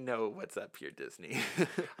 we know what's up here, Disney.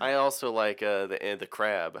 I also like the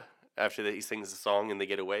crab. After that, he sings the song and they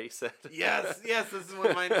get away. He said, yes, this is one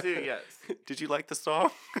of mine too. Yes. Did you like the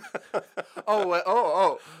song?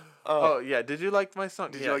 Oh, yeah. Did you like my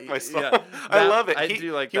song? Did you like my song? Yeah. I love it. I He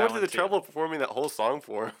do like He that went to one the too. trouble of performing that whole song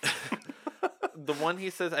for him. The one he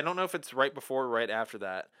says, I don't know if it's right before or right after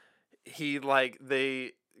that.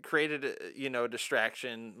 They created a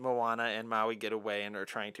distraction. Moana and Maui get away and are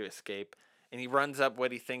trying to escape. And he runs up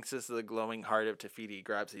what he thinks is the glowing heart of Tafiti. He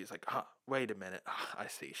grabs it. He's like, wait a minute. I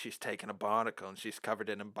see. She's taken a barnacle and she's covered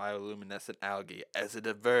it in bioluminescent algae as a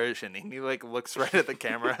diversion. And he like looks right at the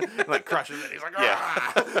camera and like crushes it. He's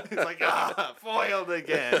like, He's like, foiled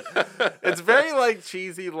again. It's very like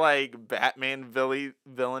cheesy, like Batman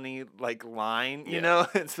villainy like line, you know?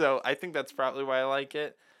 And so I think that's probably why I like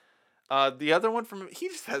it. The other one from he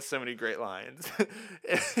just has so many great lines.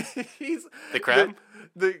 He's the crab.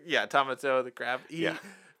 Tamato the crab. He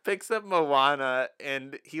picks up Moana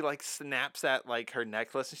and he like snaps at like her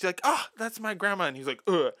necklace and she's like, that's my grandma. And he's like,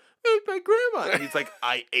 it's my grandma. And he's like,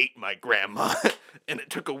 I ate my grandma, and it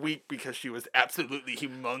took a week because she was absolutely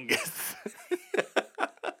humongous.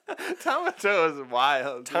 Tamato is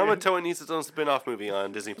wild. Tamato needs its own spin-off movie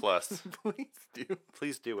on Disney Plus.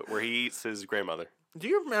 Please do it, where he eats his grandmother. Do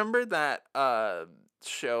you remember that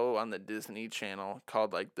show on the Disney Channel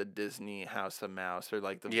called like the Disney House of Mouse or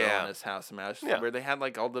like the Villainous House of Mouse, where they had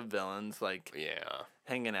like all the villains like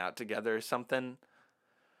hanging out together or something?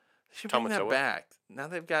 They should bring that back. Now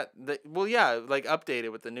they've got like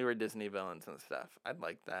updated with the newer Disney villains and stuff. I'd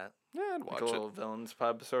like that. Yeah, I'd watch like a little villains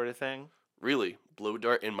pub sort of thing. Really? Blow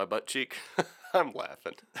dart in my butt cheek? I'm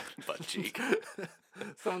laughing. Butt cheek.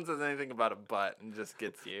 Someone says anything about a butt and just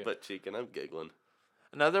gets you. Butt cheek, and I'm giggling.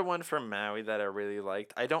 Another one from Maui that I really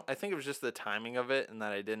liked. I think it was just the timing of it and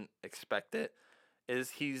that I didn't expect it.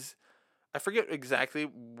 Is I forget exactly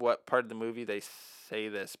what part of the movie they say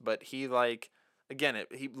this, but he like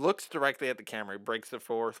he looks directly at the camera. He breaks the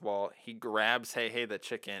fourth wall. He grabs Hey the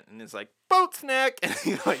chicken and is like, boat snack, and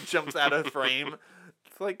he like jumps out of frame.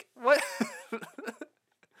 It's like, what?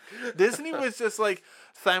 Disney was just like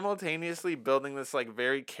simultaneously building this like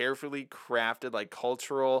very carefully crafted like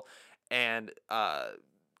cultural and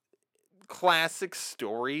classic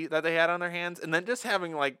story that they had on their hands, and then just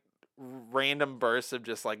having like random bursts of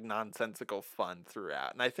just like nonsensical fun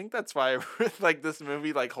throughout. And I think that's why like this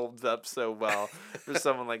movie like holds up so well for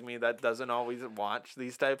someone like me that doesn't always watch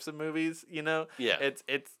these types of movies, you know? Yeah. It's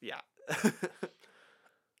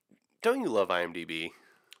Don't you love IMDb?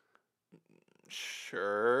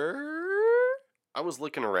 Sure. I was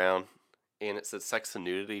looking around and it said Sex and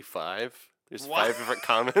Nudity 5. There's 5 different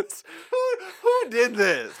comments. Who did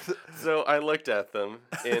this? So I looked at them,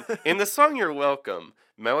 and in the song You're Welcome,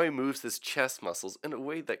 Maui moves his chest muscles in a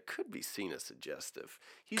way that could be seen as suggestive.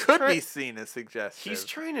 He's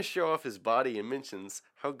trying to show off his body and mentions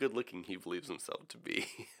how good looking he believes himself to be.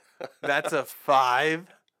 That's a 5?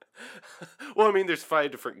 Well, I mean, there's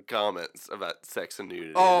 5 different comments about sex and nudity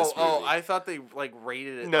in this movie. I thought they like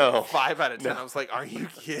rated it like 5 out of 10. I was like, are you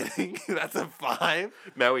kidding? That's a 5?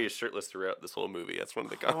 Maui is shirtless throughout this whole movie. That's one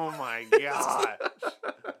of the comments. Oh my gosh.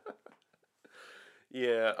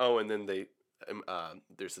 Yeah. Oh, and then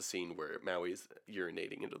there's a scene where Maui's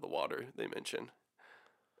urinating into the water. They mention.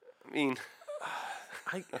 I mean,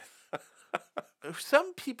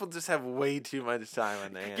 some people just have way too much time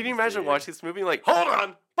on their hands. Can you imagine watching this movie like, hold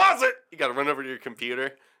on, pause it? You got to run over to your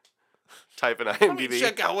computer, type in IMDb. Let me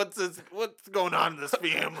check out what's going on in this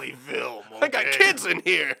family film. Okay? I got kids in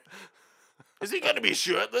here. Is he gonna be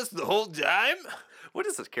shirtless the whole time? What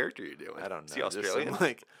is this character you're doing? I don't know. Is he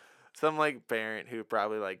Australian? Some parent who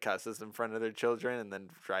probably like cusses in front of their children and then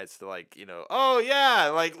tries to let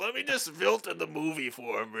me just filter the movie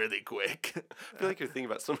for him really quick. I feel like you're thinking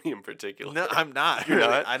about somebody in particular. No, I'm not. You're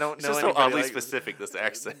not? I don't know. It's just so oddly specific, this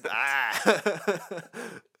accent.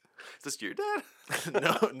 Is this your dad?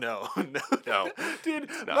 No. Dude,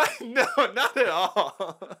 no. Not at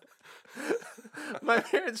all. My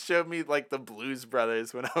parents showed me the Blues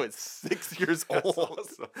Brothers when I was 6 years old.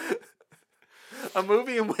 Awesome. A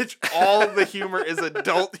movie in which all the humor is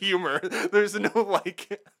adult humor. There's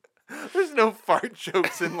no fart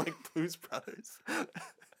jokes in Blues Brothers.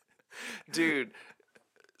 Dude,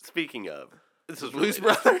 speaking of, this is Blues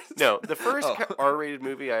Brothers? No, the first R-rated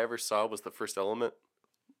movie I ever saw was The First Element.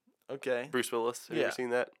 Okay. Bruce Willis. Have you ever seen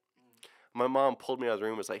that? My mom pulled me out of the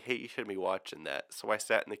room and was like, hey, you should be watching that. So I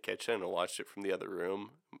sat in the kitchen and watched it from the other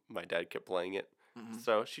room. My dad kept playing it. Mm-hmm.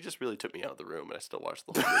 So she just really took me out of the room, and I still watched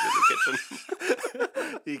the whole movie in the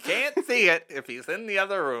kitchen. You can't see it if he's in the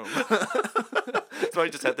other room. So I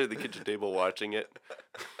just sat there at the kitchen table watching it.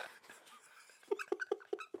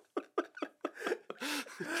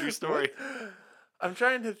 True story. I'm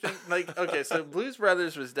trying to think, okay, so Blues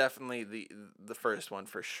Brothers was definitely the first one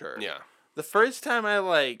for sure. Yeah. The first time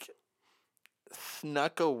I,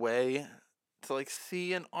 snuck away to,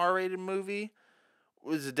 see an R-rated movie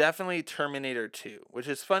was definitely Terminator 2, which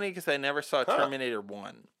is funny because I never saw Terminator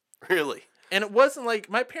 1. Really? And it wasn't like,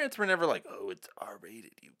 my parents were never like, oh, it's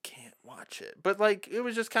R-rated, you can't watch it. But like, it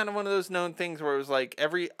was just kind of one of those known things where it was like,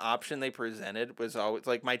 every option they presented was always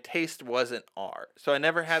like, my taste wasn't R. So I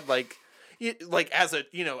never had like, like as a,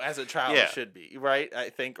 as a child Yeah. it should be, right? I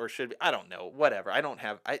think, or should be. I don't know. Whatever. I'm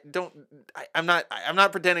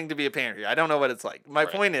not pretending to be a parent here. I don't know what it's like. My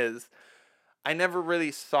Right. point is, I never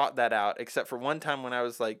really sought that out, except for one time when I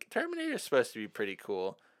was like, Terminator is supposed to be pretty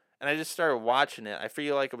cool. And I just started watching it. I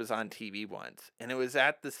feel like it was on TV once. And it was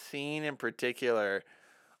at the scene in particular,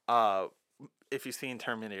 if you've seen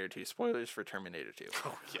Terminator 2, spoilers for Terminator 2.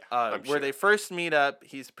 Oh, yeah. Where Sure. they first meet up,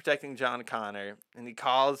 he's protecting John Connor, and he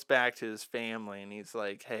calls back to his family, and he's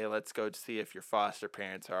like, hey, let's go see if your foster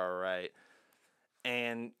parents are all right.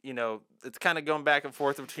 And, it's kind of going back and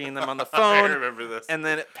forth between them on the phone. I remember this. And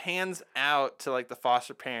then it pans out to, like, the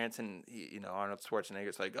foster parents, and, Arnold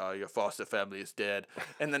Schwarzenegger's like, oh, your foster family is dead.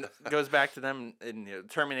 And then it goes back to them, and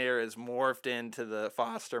Terminator is morphed into the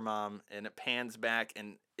foster mom, and it pans back,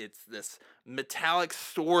 and it's this metallic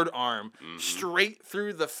sword arm straight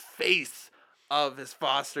through the face of his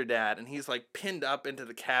foster dad, and he's, like, pinned up into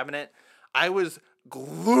the cabinet. I was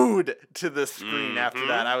glued to the screen after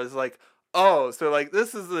that. I was like, oh, so, like,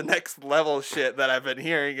 this is the next level shit that I've been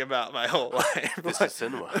hearing about my whole life. This is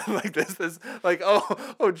cinema. Like, this is, like,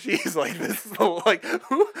 oh, geez, like, this is, who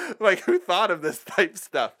thought of this type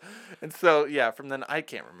stuff? And so, yeah, from then, I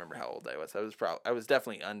can't remember how old I was. I was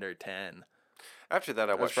definitely under 10. After that,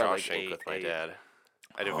 I was watched probably Shawshank like with my 8. dad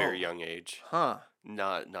at a very young age. Huh.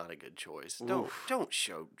 Not a good choice. Don't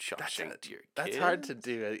show Shawshank to your kids. That's hard to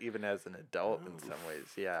do, even as an adult in some ways,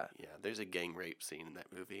 yeah. Yeah, there's a gang rape scene in that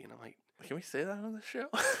movie, and I'm like, Can we say that on the show?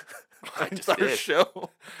 I It's just our did. show.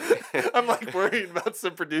 I'm like worried about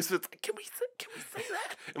some producers. Like, can we say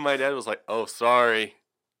that? and my dad was like, oh, sorry.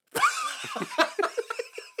 I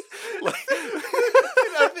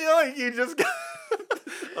feel like you just got.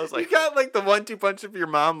 I was like, you got like the 1-2 punch of your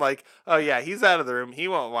mom. Like, oh yeah, he's out of the room. He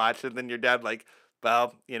won't watch. And then your dad like,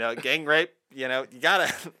 well, gang rape. You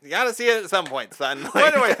gotta see it at some point, son. Like,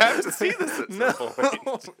 why do I have to see this at No. some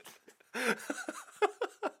point?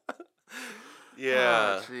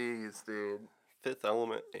 Yeah. Oh, jeez, dude. Fifth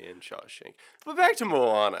Element and Shawshank. But back to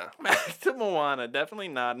Moana. Back to Moana. Definitely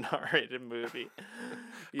not an R-rated movie.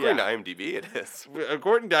 According to IMDb, it is.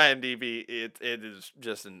 According to IMDb, it is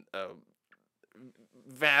just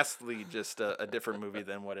vastly just a different movie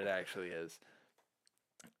than what it actually is.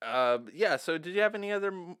 Yeah. So, did you have any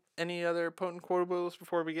other potent quotables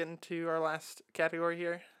before we get into our last category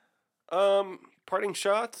here? Parting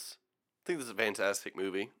Shots. I think this is a fantastic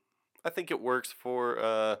movie. I think it works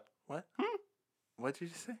for What? What did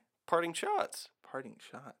you say? Parting Shots. Parting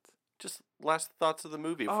shots. Just last thoughts of the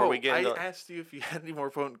movie before we get into... I asked you if you had any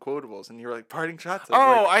more potent quotables, and you were like, parting shots.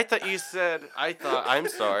 I thought you said... I'm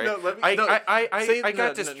sorry. No, let me... I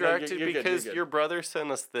got distracted you're good, because you're good. your brother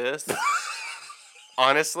sent us this.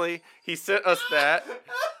 Honestly, he sent us that,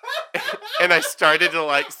 and I started to,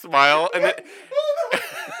 like, smile, and then...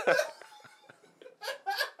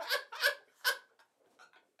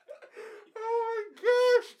 Oh my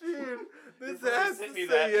gosh, dude. This has to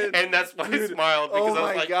say it. And that's why I smiled, because I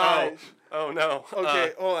was like, gosh. oh no.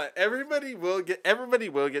 Okay, hold on. Everybody will get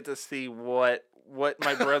to see what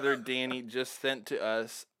my brother Danny just sent to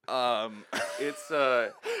us. It's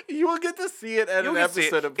You will get to see it at you'll an get to see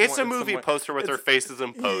episode it. of It's a Point movie somewhere. poster with their faces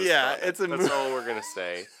in pose. Yeah, on it. it's a That's movie. all we're gonna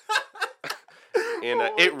say. And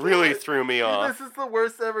Oh it my really gosh. threw me Dude, off. this is the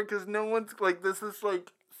worst ever because no one's like. This is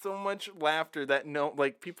like so much laughter that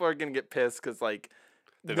people are gonna get pissed because like.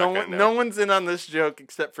 They're not gonna know. No one's in on this joke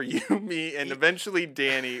except for you, me, and eventually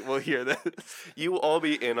Danny will hear this. You will all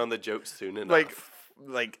be in on the joke soon enough.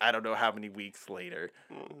 Like I don't know how many weeks later.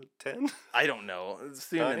 10? I don't know.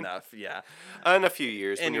 Soon 9? enough, yeah. In a few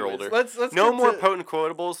years when you're Anyways, older. let's No get more to- potent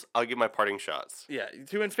quotables. I'll give my parting shots. Yeah,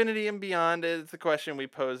 to infinity and beyond is the question we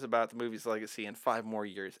pose about the movie's legacy in 5 more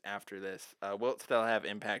years after this. Will it still have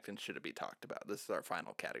impact and should it be talked about? This is our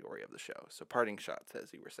final category of the show. So parting shots,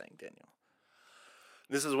 as you were saying, Daniel.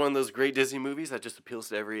 This is one of those great Disney movies that just appeals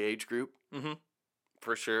to every age group. Mm-hmm.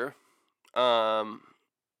 For sure.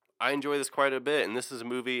 I enjoy this quite a bit, and this is a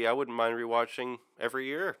movie I wouldn't mind rewatching every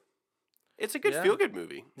year. It's a good Yeah. feel-good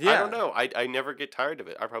movie. Yeah. I don't know. I never get tired of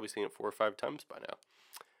it. I've probably seen it 4 or 5 times by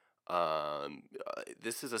now.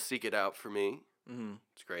 This is a seek it out for me. Mm-hmm.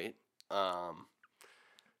 It's great.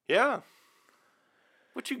 Yeah.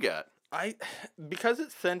 What you got? Because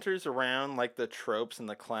it centers around like the tropes and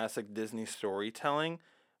the classic Disney storytelling,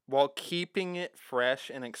 while keeping it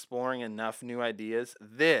fresh and exploring enough new ideas.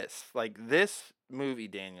 This movie,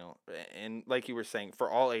 Daniel, and like you were saying,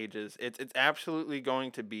 for all ages, it's absolutely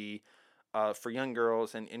going to be for young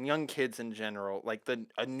girls and young kids in general, like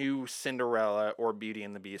a new Cinderella or Beauty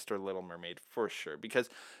and the Beast or Little Mermaid for sure. Because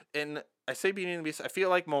I say Beauty and the Beast, I feel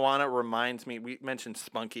like Moana reminds me. We mentioned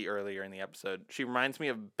Spunky earlier in the episode. She reminds me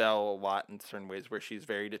of Belle a lot in certain ways, where she's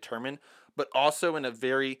very determined, but also in a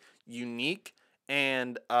very unique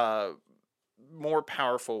and more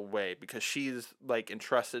powerful way, because she's like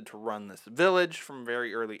entrusted to run this village from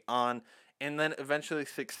very early on, and then eventually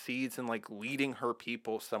succeeds in like leading her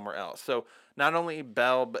people somewhere else. So not only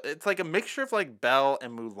Belle, but it's like a mixture of like Belle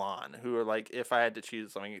and Mulan, who are like, if I had to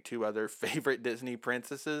choose like two other favorite Disney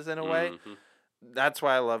princesses in a way. Mhm. That's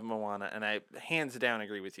why I love Moana, and I hands down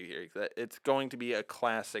agree with you here that it's going to be a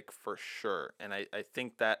classic for sure. And I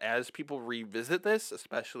think that as people revisit this,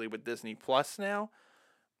 especially with Disney Plus now,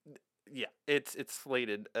 yeah, it's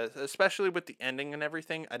slated, especially with the ending and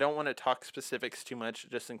everything. I don't want to talk specifics too much,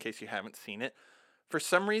 just in case you haven't seen it. For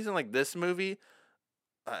some reason, like this movie,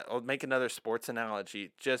 I'll make another sports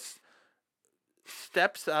analogy. Just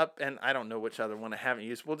steps up, and I don't know which other one I haven't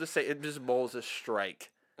used. We'll just say it just bowls a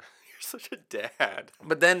strike. You're such a dad.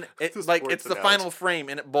 But then It's a it's like sports it's the analogy. final frame,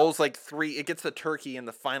 and it bowls like three. It gets the turkey in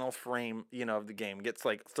the final frame, of the game. Gets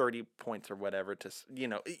like 30 points or whatever.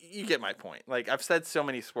 You get my point. Like I've said so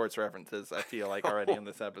many sports references. I feel like already in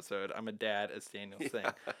this episode. I'm a dad, as Daniel's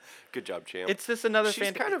saying. Good job, champ. It's just another.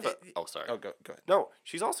 She's kind of a. Oh, sorry. Oh, go ahead. No,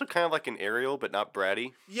 she's also kind of like an Ariel, but not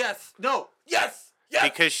bratty. Yes. No. Yes. Yes.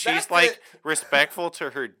 Because she's that's like it. respectful to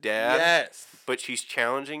her dad. Yes. But she's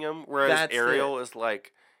challenging him, whereas That's Ariel is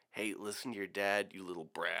like, "Hey, listen to your dad, you little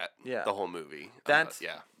brat." Yeah. The whole movie.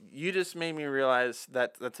 Yeah. You just made me realize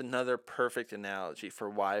that that's another perfect analogy for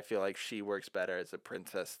why I feel like she works better as a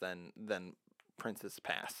princess than Princess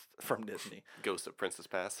Past from Disney. Ghost of Princess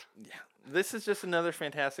Pass. Yeah. This is just another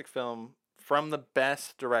fantastic film from the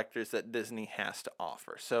best directors that Disney has to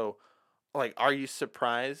offer. So, like, are you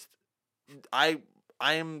surprised? I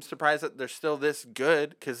am surprised that they're still this good,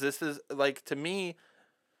 because this is, like, to me,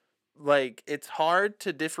 like, it's hard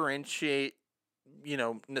to differentiate,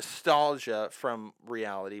 nostalgia from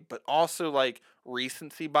reality, but also, like,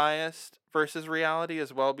 recency biased versus reality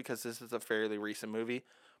as well, because this is a fairly recent movie.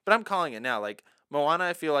 But I'm calling it now. Like, Moana,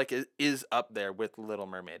 I feel like, is up there with Little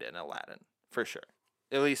Mermaid and Aladdin, for sure.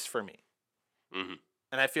 At least for me. Mm-hmm.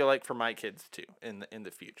 And I feel like for my kids, too, in the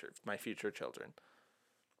future, my future children.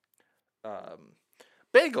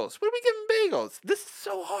 Bagels. What are we giving bagels? This is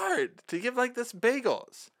so hard to give, like, this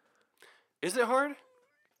bagels. Is it hard?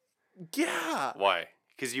 Yeah. Why?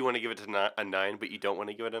 Because you want to give it a 9, but you don't want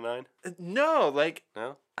to give it a 9? No, like,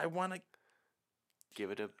 No? I want to...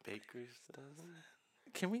 Give it a baker's dozen?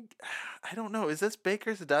 Can we... I don't know. Is this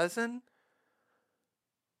Baker's Dozen?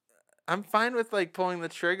 I'm fine with, like, pulling the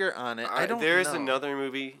trigger on it. I don't know. There's another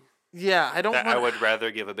movie Yeah, I don't that want... I would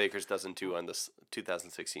rather give a baker's dozen to on this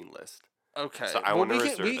 2016 list. Okay. So I want to we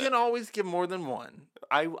reserve we it. can always give more than one.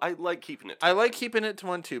 I like keeping it. I like keeping it to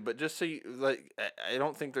one too, but just so you like, I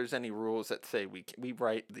don't think there's any rules that say we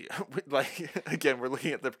write the like again. We're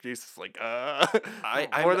looking at the producers like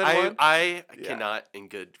more than one. I Yeah. cannot in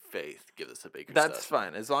good faith give this a baker's That's dozen.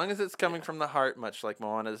 fine as long as it's coming from the heart, much like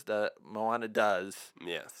Moana does.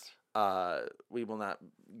 Yes. We will not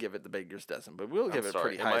give it the Baker's Dozen, but we'll give I'm it a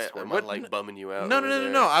sorry. pretty high score. Am I like bumming you out? No, over no, no, no,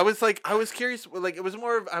 there? no. I was curious. Like, it was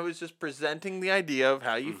more of, I was just presenting the idea of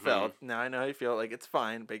how you felt. Now I know how you feel. Like, it's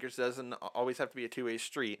fine. Baker's doesn't always have to be a two-way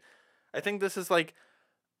street. I think this is like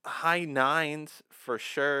high 9s for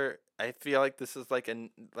sure. I feel like this is like a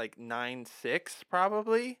 9.6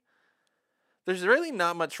 probably. There's really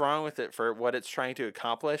not much wrong with it for what it's trying to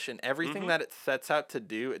accomplish, and everything that it sets out to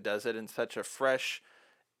do, it does it in such a fresh,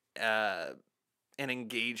 an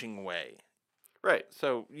engaging way. Right.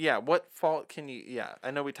 So, yeah, what fault can you... Yeah,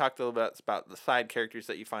 I know we talked a little bit about the side characters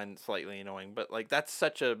that you find slightly annoying, but, like, that's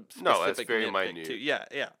such a specific No, that's very nitpick, minute. too. Yeah,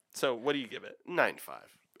 yeah. So, what do you give it? 9.5.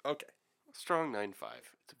 Okay. Strong 9.5.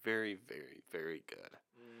 It's very, very, very good.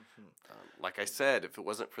 Like I said, if it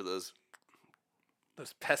wasn't for those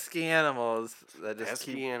pesky animals that just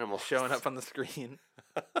pesky keep animals showing up on the screen.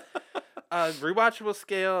 Rewatchable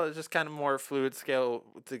scale is just kind of more fluid scale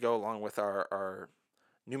to go along with our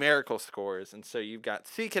numerical scores. And so you've got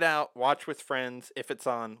Seek It Out, Watch with Friends, If It's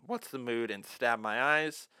On, What's the Mood, and Stab My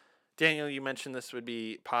Eyes. Daniel, you mentioned this would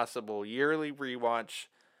be possible yearly rewatch.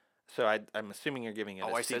 So I'm assuming you're giving it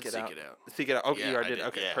a Seek It Out. Seek It Out. Seek It Out. Oh, Yeah, you I already did. did.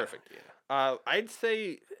 Okay, Yeah, perfect. yeah. I'd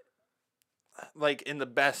say, like, in the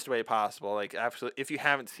best way possible. Like, absolutely, if you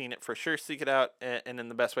haven't seen it, for sure, seek it out. And in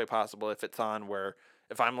the best way possible, if it's on, where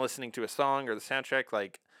if I'm listening to a song or the soundtrack,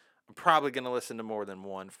 like, I'm probably going to listen to more than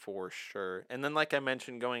one for sure. And then, like I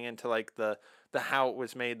mentioned, going into, like, the how it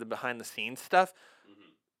was made, the behind-the-scenes stuff,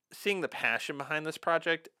 seeing the passion behind this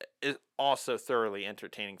project is also thoroughly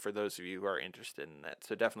entertaining for those of you who are interested in that.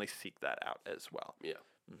 So definitely seek that out as well. Yeah.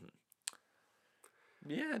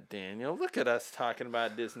 Yeah, Daniel, look at us talking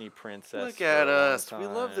about Disney Princess. Look for at a long us. We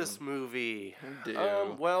love this time. movie. We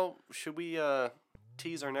do. Well, should we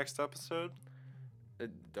tease our next episode?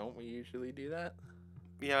 Don't we usually do that?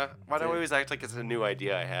 Yeah. Why do I always act like it's a new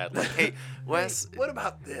idea I had? Like, hey, Wes, What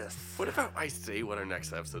about this? what about I say what our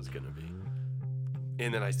next episode's going to be?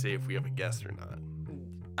 And then I say if we have a guest or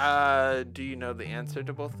not. Do you know the answer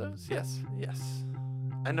to both those? Yes.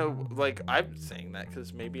 I know, like, I'm saying that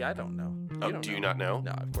because maybe I don't know. Oh, do you not know?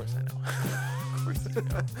 No, of course I know. Of course you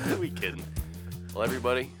know. Who are we kidding? Well,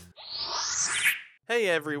 everybody. Hey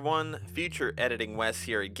everyone, future editing Wes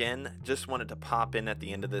here again. Just wanted to pop in at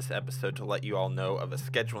the end of this episode to let you all know of a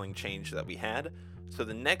scheduling change that we had. So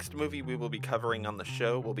the next movie we will be covering on the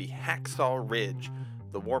show will be Hacksaw Ridge,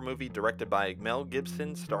 the war movie directed by Mel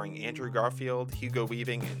Gibson, starring Andrew Garfield, Hugo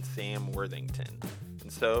Weaving, and Sam Worthington.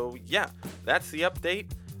 And so, yeah, that's the update.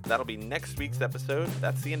 That'll be next week's episode.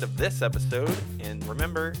 That's the end of this episode. And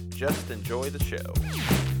remember, just enjoy the show.